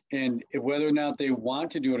 And whether or not they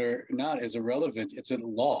want to do it or not is irrelevant. It's a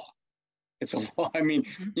law. It's a law. I mean,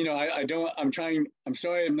 I'm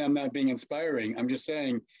sorry I'm not being inspiring. I'm just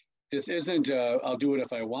saying this isn't, I'll do it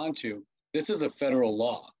if I want to. This is a federal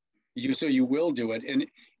law. So you will do it.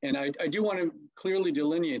 And I do want to clearly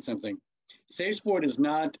delineate something. Safe Sport is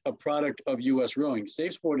not a product of US Rowing.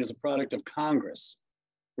 Safe Sport is a product of Congress,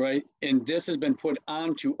 right? And this has been put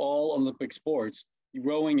onto all Olympic sports.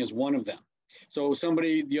 Rowing is one of them. So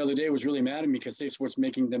somebody the other day was really mad at me because Safe Sport's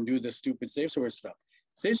making them do this stupid Safe Sport stuff.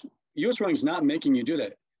 US Rowing is not making you do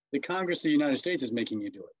that. The Congress of the United States is making you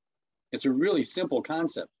do it. It's a really simple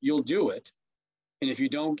concept. You'll do it. And if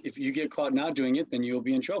you get caught not doing it, then you'll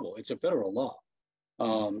be in trouble. It's a federal law.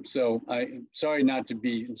 So I'm sorry not to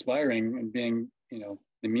be inspiring and being,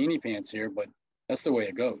 the meanie pants here, but that's the way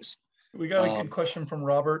it goes. We got a good question from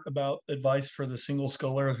Robert about advice for the single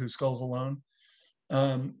sculler who sculls alone.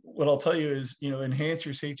 What I'll tell you is, enhance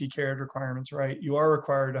your safety carriage requirements, right? You are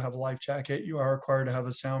required to have a life jacket. You are required to have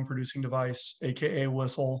a sound producing device, AKA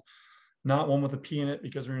whistle, not one with a P in it,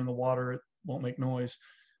 because when you're in the water, it won't make noise.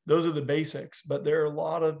 Those are the basics, but there are a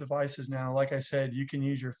lot of devices now. Like I said, you can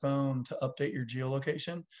use your phone to update your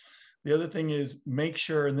geolocation. The other thing is make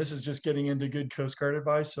sure, and this is just getting into good Coast Guard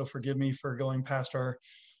advice, so forgive me for going past our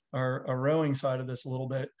rowing side of this a little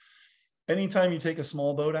bit. Anytime you take a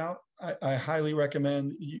small boat out, I highly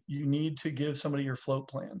recommend you need to give somebody your float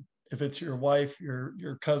plan. If it's your wife,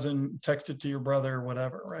 your cousin, text it to your brother,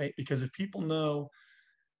 whatever, right? Because if people know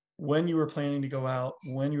when you were planning to go out,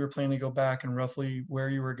 when you were planning to go back, and roughly where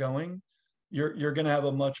you were going, you're going to have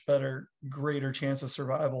a much greater chance of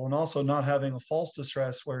survival. And also not having a false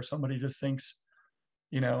distress where somebody just thinks,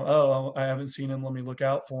 oh, I haven't seen him, let me look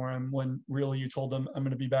out for him, when really you told them I'm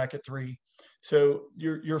going to be back at 3. So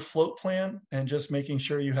your float plan and just making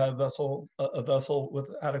sure you have a vessel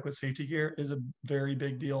with adequate safety gear is a very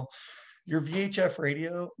big deal. Your VHF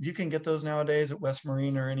radio, you can get those nowadays at West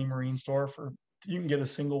Marine or any marine store you can get a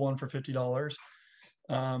single one for $50.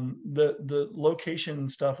 The location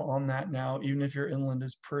stuff on that now, even if you're inland,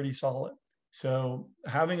 is pretty solid. So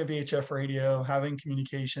having a VHF radio, having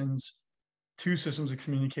communications, 2 systems of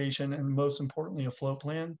communication, and most importantly, a float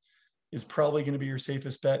plan is probably going to be your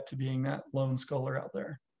safest bet to being that lone sculler out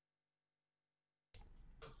there.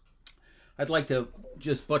 I'd like to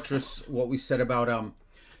just buttress what we said about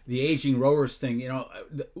the aging rowers thing. You know,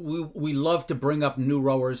 we love to bring up new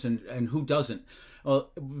rowers, and who doesn't?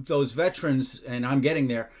 Those veterans, and I'm getting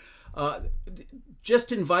there.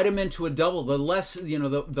 Just invite them into a double. The less, you know,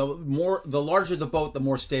 the larger the boat, the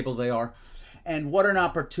more stable they are. And what an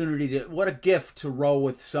opportunity what a gift to row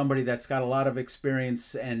with somebody that's got a lot of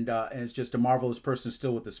experience and is just a marvelous person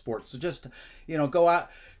still with the sport. So just, you know, go out,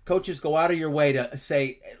 coaches, go out of your way to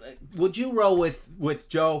say, would you row with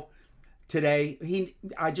Joe today?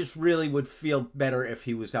 I just really would feel better if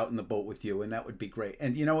he was out in the boat with you, and that would be great.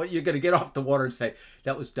 And you know what? You're going to get off the water and say,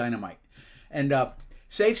 that was dynamite. And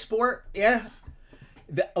safe sport, yeah.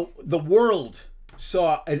 The world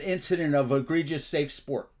saw an incident of egregious safe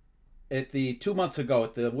sport at 2 months ago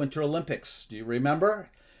at the Winter Olympics. Do you remember?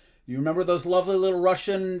 You remember those lovely little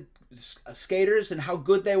Russian skaters and how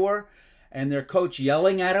good they were, and their coach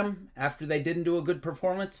yelling at them after they didn't do a good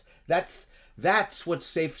performance? That's what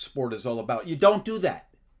safe sport is all about. You don't do that.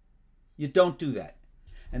 You don't do that.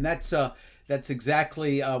 And that's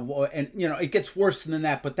exactly and you know, it gets worse than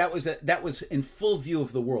that, but that was in full view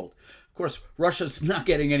of the world. Of course, Russia's not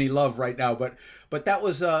getting any love right now, but that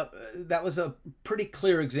was a pretty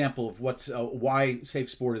clear example of why safe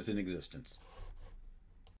sport is in existence.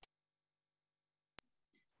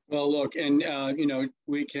 Well, look, and you know,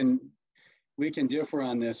 we can differ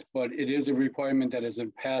on this, but it is a requirement that has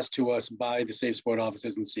been passed to us by the safe sport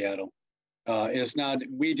offices in Seattle. It's not,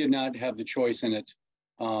 we did not have the choice in it.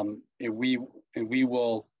 We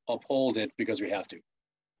will uphold it because we have to.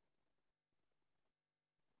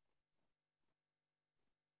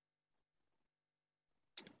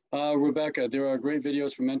 Rebecca, there are great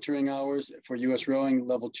videos for mentoring hours for US Rowing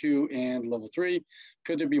Level 2 and Level 3.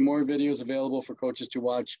 Could there be more videos available for coaches to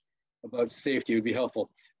watch about safety? It would be helpful.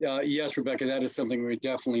 Yes, Rebecca, that is something we're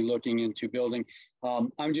definitely looking into building.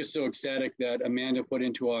 I'm just so ecstatic that Amanda put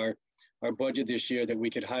into our budget this year that we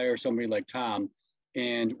could hire somebody like Tom.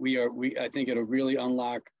 And I think it'll really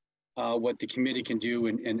unlock what the committee can do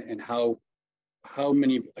and how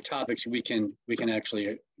many topics we can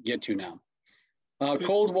actually get to now.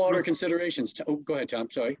 Cold water considerations. Oh, go ahead, Tom.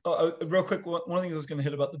 Sorry. Real quick, one of the things I was going to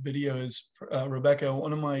hit about the video is, Rebecca,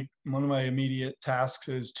 one of my immediate tasks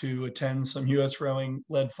is to attend some US Rowing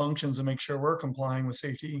led functions and make sure we're complying with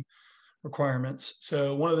safety requirements.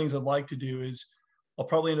 So one of the things I'd like to do is I'll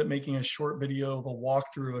probably end up making a short video of a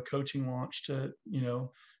walkthrough of a coaching launch to, you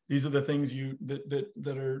know, these are the things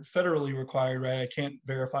that are federally required, right? I can't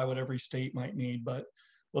verify what every state might need, but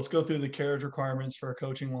let's go through the carriage requirements for a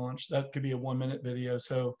coaching launch. That could be a 1-minute video.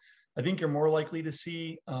 So I think you're more likely to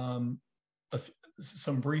see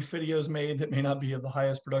some brief videos made that may not be of the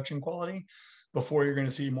highest production quality before you're going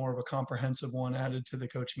to see more of a comprehensive one added to the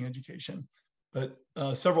coaching education. But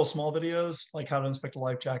several small videos, like how to inspect a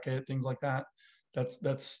life jacket, things like that,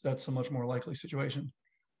 that's a much more likely situation.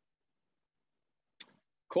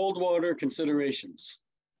 Cold water considerations.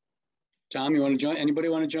 Tom, you want to jump? Anybody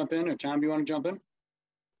want to jump in, or Tom, you want to jump in?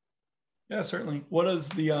 Yeah, certainly. What is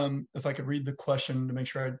the, if I could read the question to make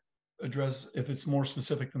sure I address if it's more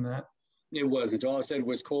specific than that. It wasn't. All I said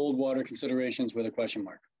was cold water considerations with a question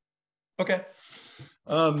mark. Okay.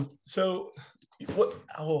 So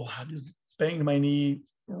I just banged my knee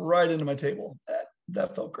right into my table.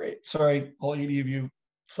 That felt great. Sorry, all 80 of you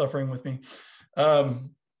suffering with me.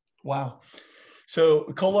 Wow. So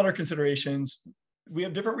cold water considerations. We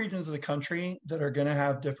have different regions of the country that are going to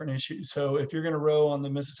have different issues. So if you're going to row on the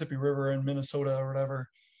Mississippi River in Minnesota or whatever,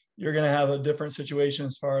 you're going to have a different situation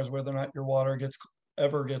as far as whether or not your water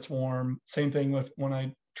ever gets warm. Same thing with when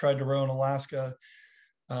I tried to row in Alaska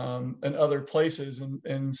and other places.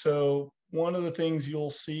 And so one of the things you'll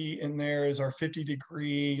see in there is our 50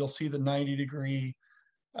 degree, you'll see the 90 degree.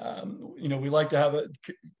 You know, we like to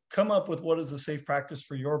come up with what is the safe practice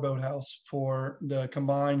for your boathouse for the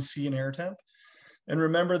combined sea and air temp. And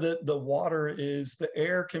remember that the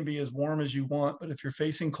air can be as warm as you want, but if you're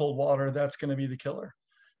facing cold water, that's going to be the killer,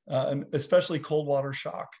 especially cold water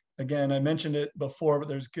shock. Again, I mentioned it before, but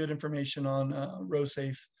there's good information on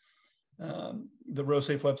RowSafe, the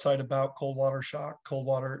RowSafe website about cold water shock, cold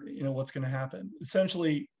water, you know, what's going to happen.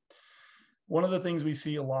 Essentially, one of the things we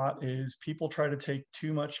see a lot is people try to take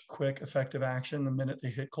too much quick, effective action the minute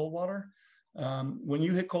they hit cold water. When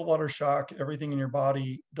you hit cold water shock, everything in your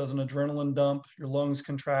body does an adrenaline dump, your lungs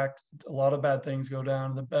contract, a lot of bad things go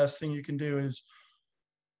down. The best thing you can do is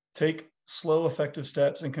take slow, effective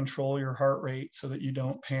steps and control your heart rate so that you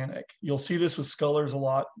don't panic. You'll see this with scullers a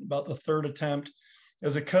lot. About the third attempt,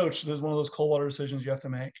 as a coach, there's one of those cold water decisions you have to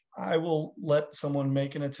make. I will let someone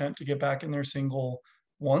make an attempt to get back in their single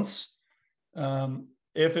once.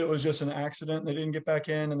 If it was just an accident, they didn't get back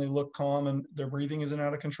in and they look calm and their breathing isn't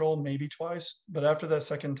out of control, maybe twice. But after that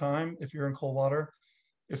second time, if you're in cold water,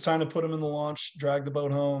 it's time to put them in the launch, drag the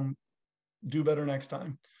boat home, do better next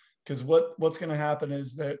time. Because what's going to happen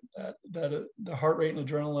is that the heart rate and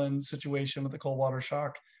adrenaline situation with the cold water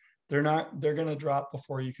shock, they're going to drop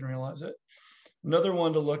before you can realize it. Another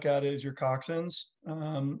one to look at is your coxswains,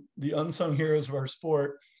 the unsung heroes of our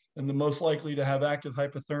sport, and the most likely to have active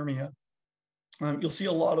hypothermia. You'll see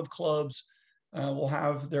a lot of clubs will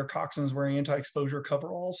have their coxswains wearing anti-exposure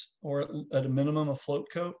coveralls, or at a minimum a float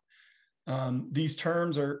coat. These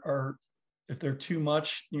terms are if they're too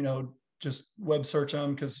much, just web search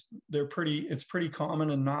them, because it's pretty common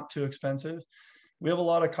and not too expensive. We have a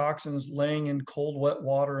lot of coxswains laying in cold, wet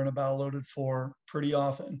water in a bow loaded floor pretty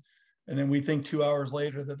often. And then we think 2 hours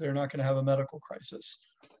later that they're not going to have a medical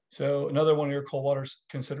crisis. So another one of your cold water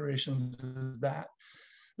considerations is that.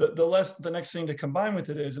 The next thing to combine with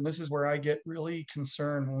it is, and this is where I get really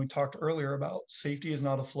concerned when we talked earlier about safety is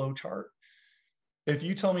not a flow chart. If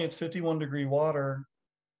you tell me it's 51-degree water,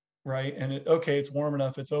 right, and it's warm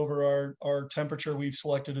enough, it's over our temperature we've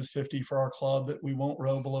selected is 50 for our club, that we won't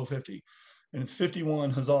row below 50, and it's 51,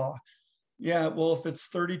 huzzah. Yeah, well, if it's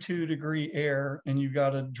 32-degree air and you've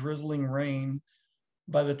got a drizzling rain,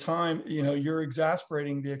 by the time, you're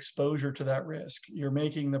exasperating the exposure to that risk. You're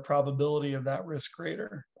making the probability of that risk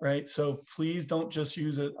greater, right? So please don't just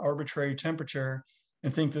use an arbitrary temperature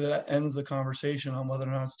and think that ends the conversation on whether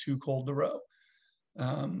or not it's too cold to row.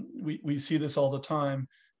 We see this all the time.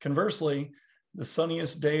 Conversely, the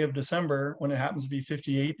sunniest day of December, when it happens to be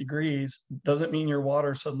 58 degrees, doesn't mean your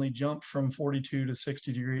water suddenly jumped from 42 to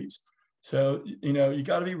 60 degrees. So, you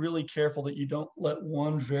got to be really careful that you don't let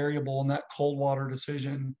one variable in that cold water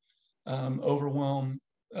decision overwhelm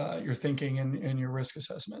your thinking and your risk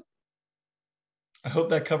assessment. I hope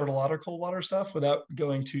that covered a lot of cold water stuff without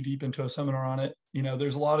going too deep into a seminar on it.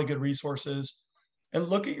 There's a lot of good resources. And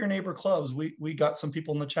look at your neighbor clubs. We got some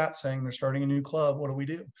people in the chat saying they're starting a new club. What do we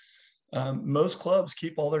do? Most clubs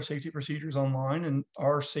keep all their safety procedures online, and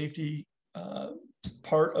our safety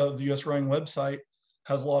part of the US Rowing website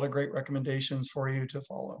has a lot of great recommendations for you to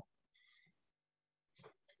follow.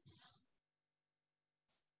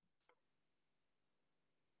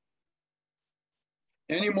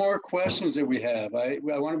 Any more questions that we have? I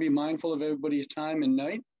want to be mindful of everybody's time and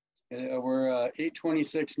night. We're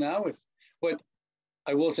 8:26 now. But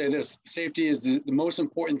I will say this, safety is the most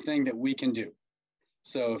important thing that we can do.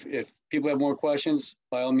 So if people have more questions,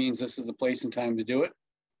 by all means, this is the place and time to do it.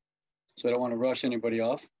 So I don't want to rush anybody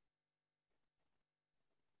off.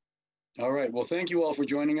 All right, well, thank you all for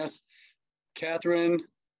joining us. Catherine,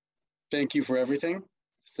 thank you for everything.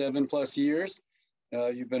 7+ years.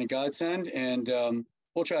 You've been a godsend, and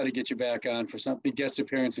we'll try to get you back on for some guest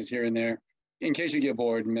appearances here and there in case you get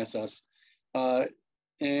bored and miss us.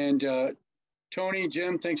 Tony,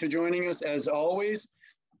 Jim, thanks for joining us as always.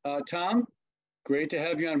 Tom, great to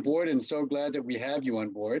have you on board, and so glad that we have you on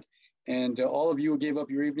board. And all of you who gave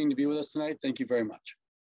up your evening to be with us tonight, thank you very much.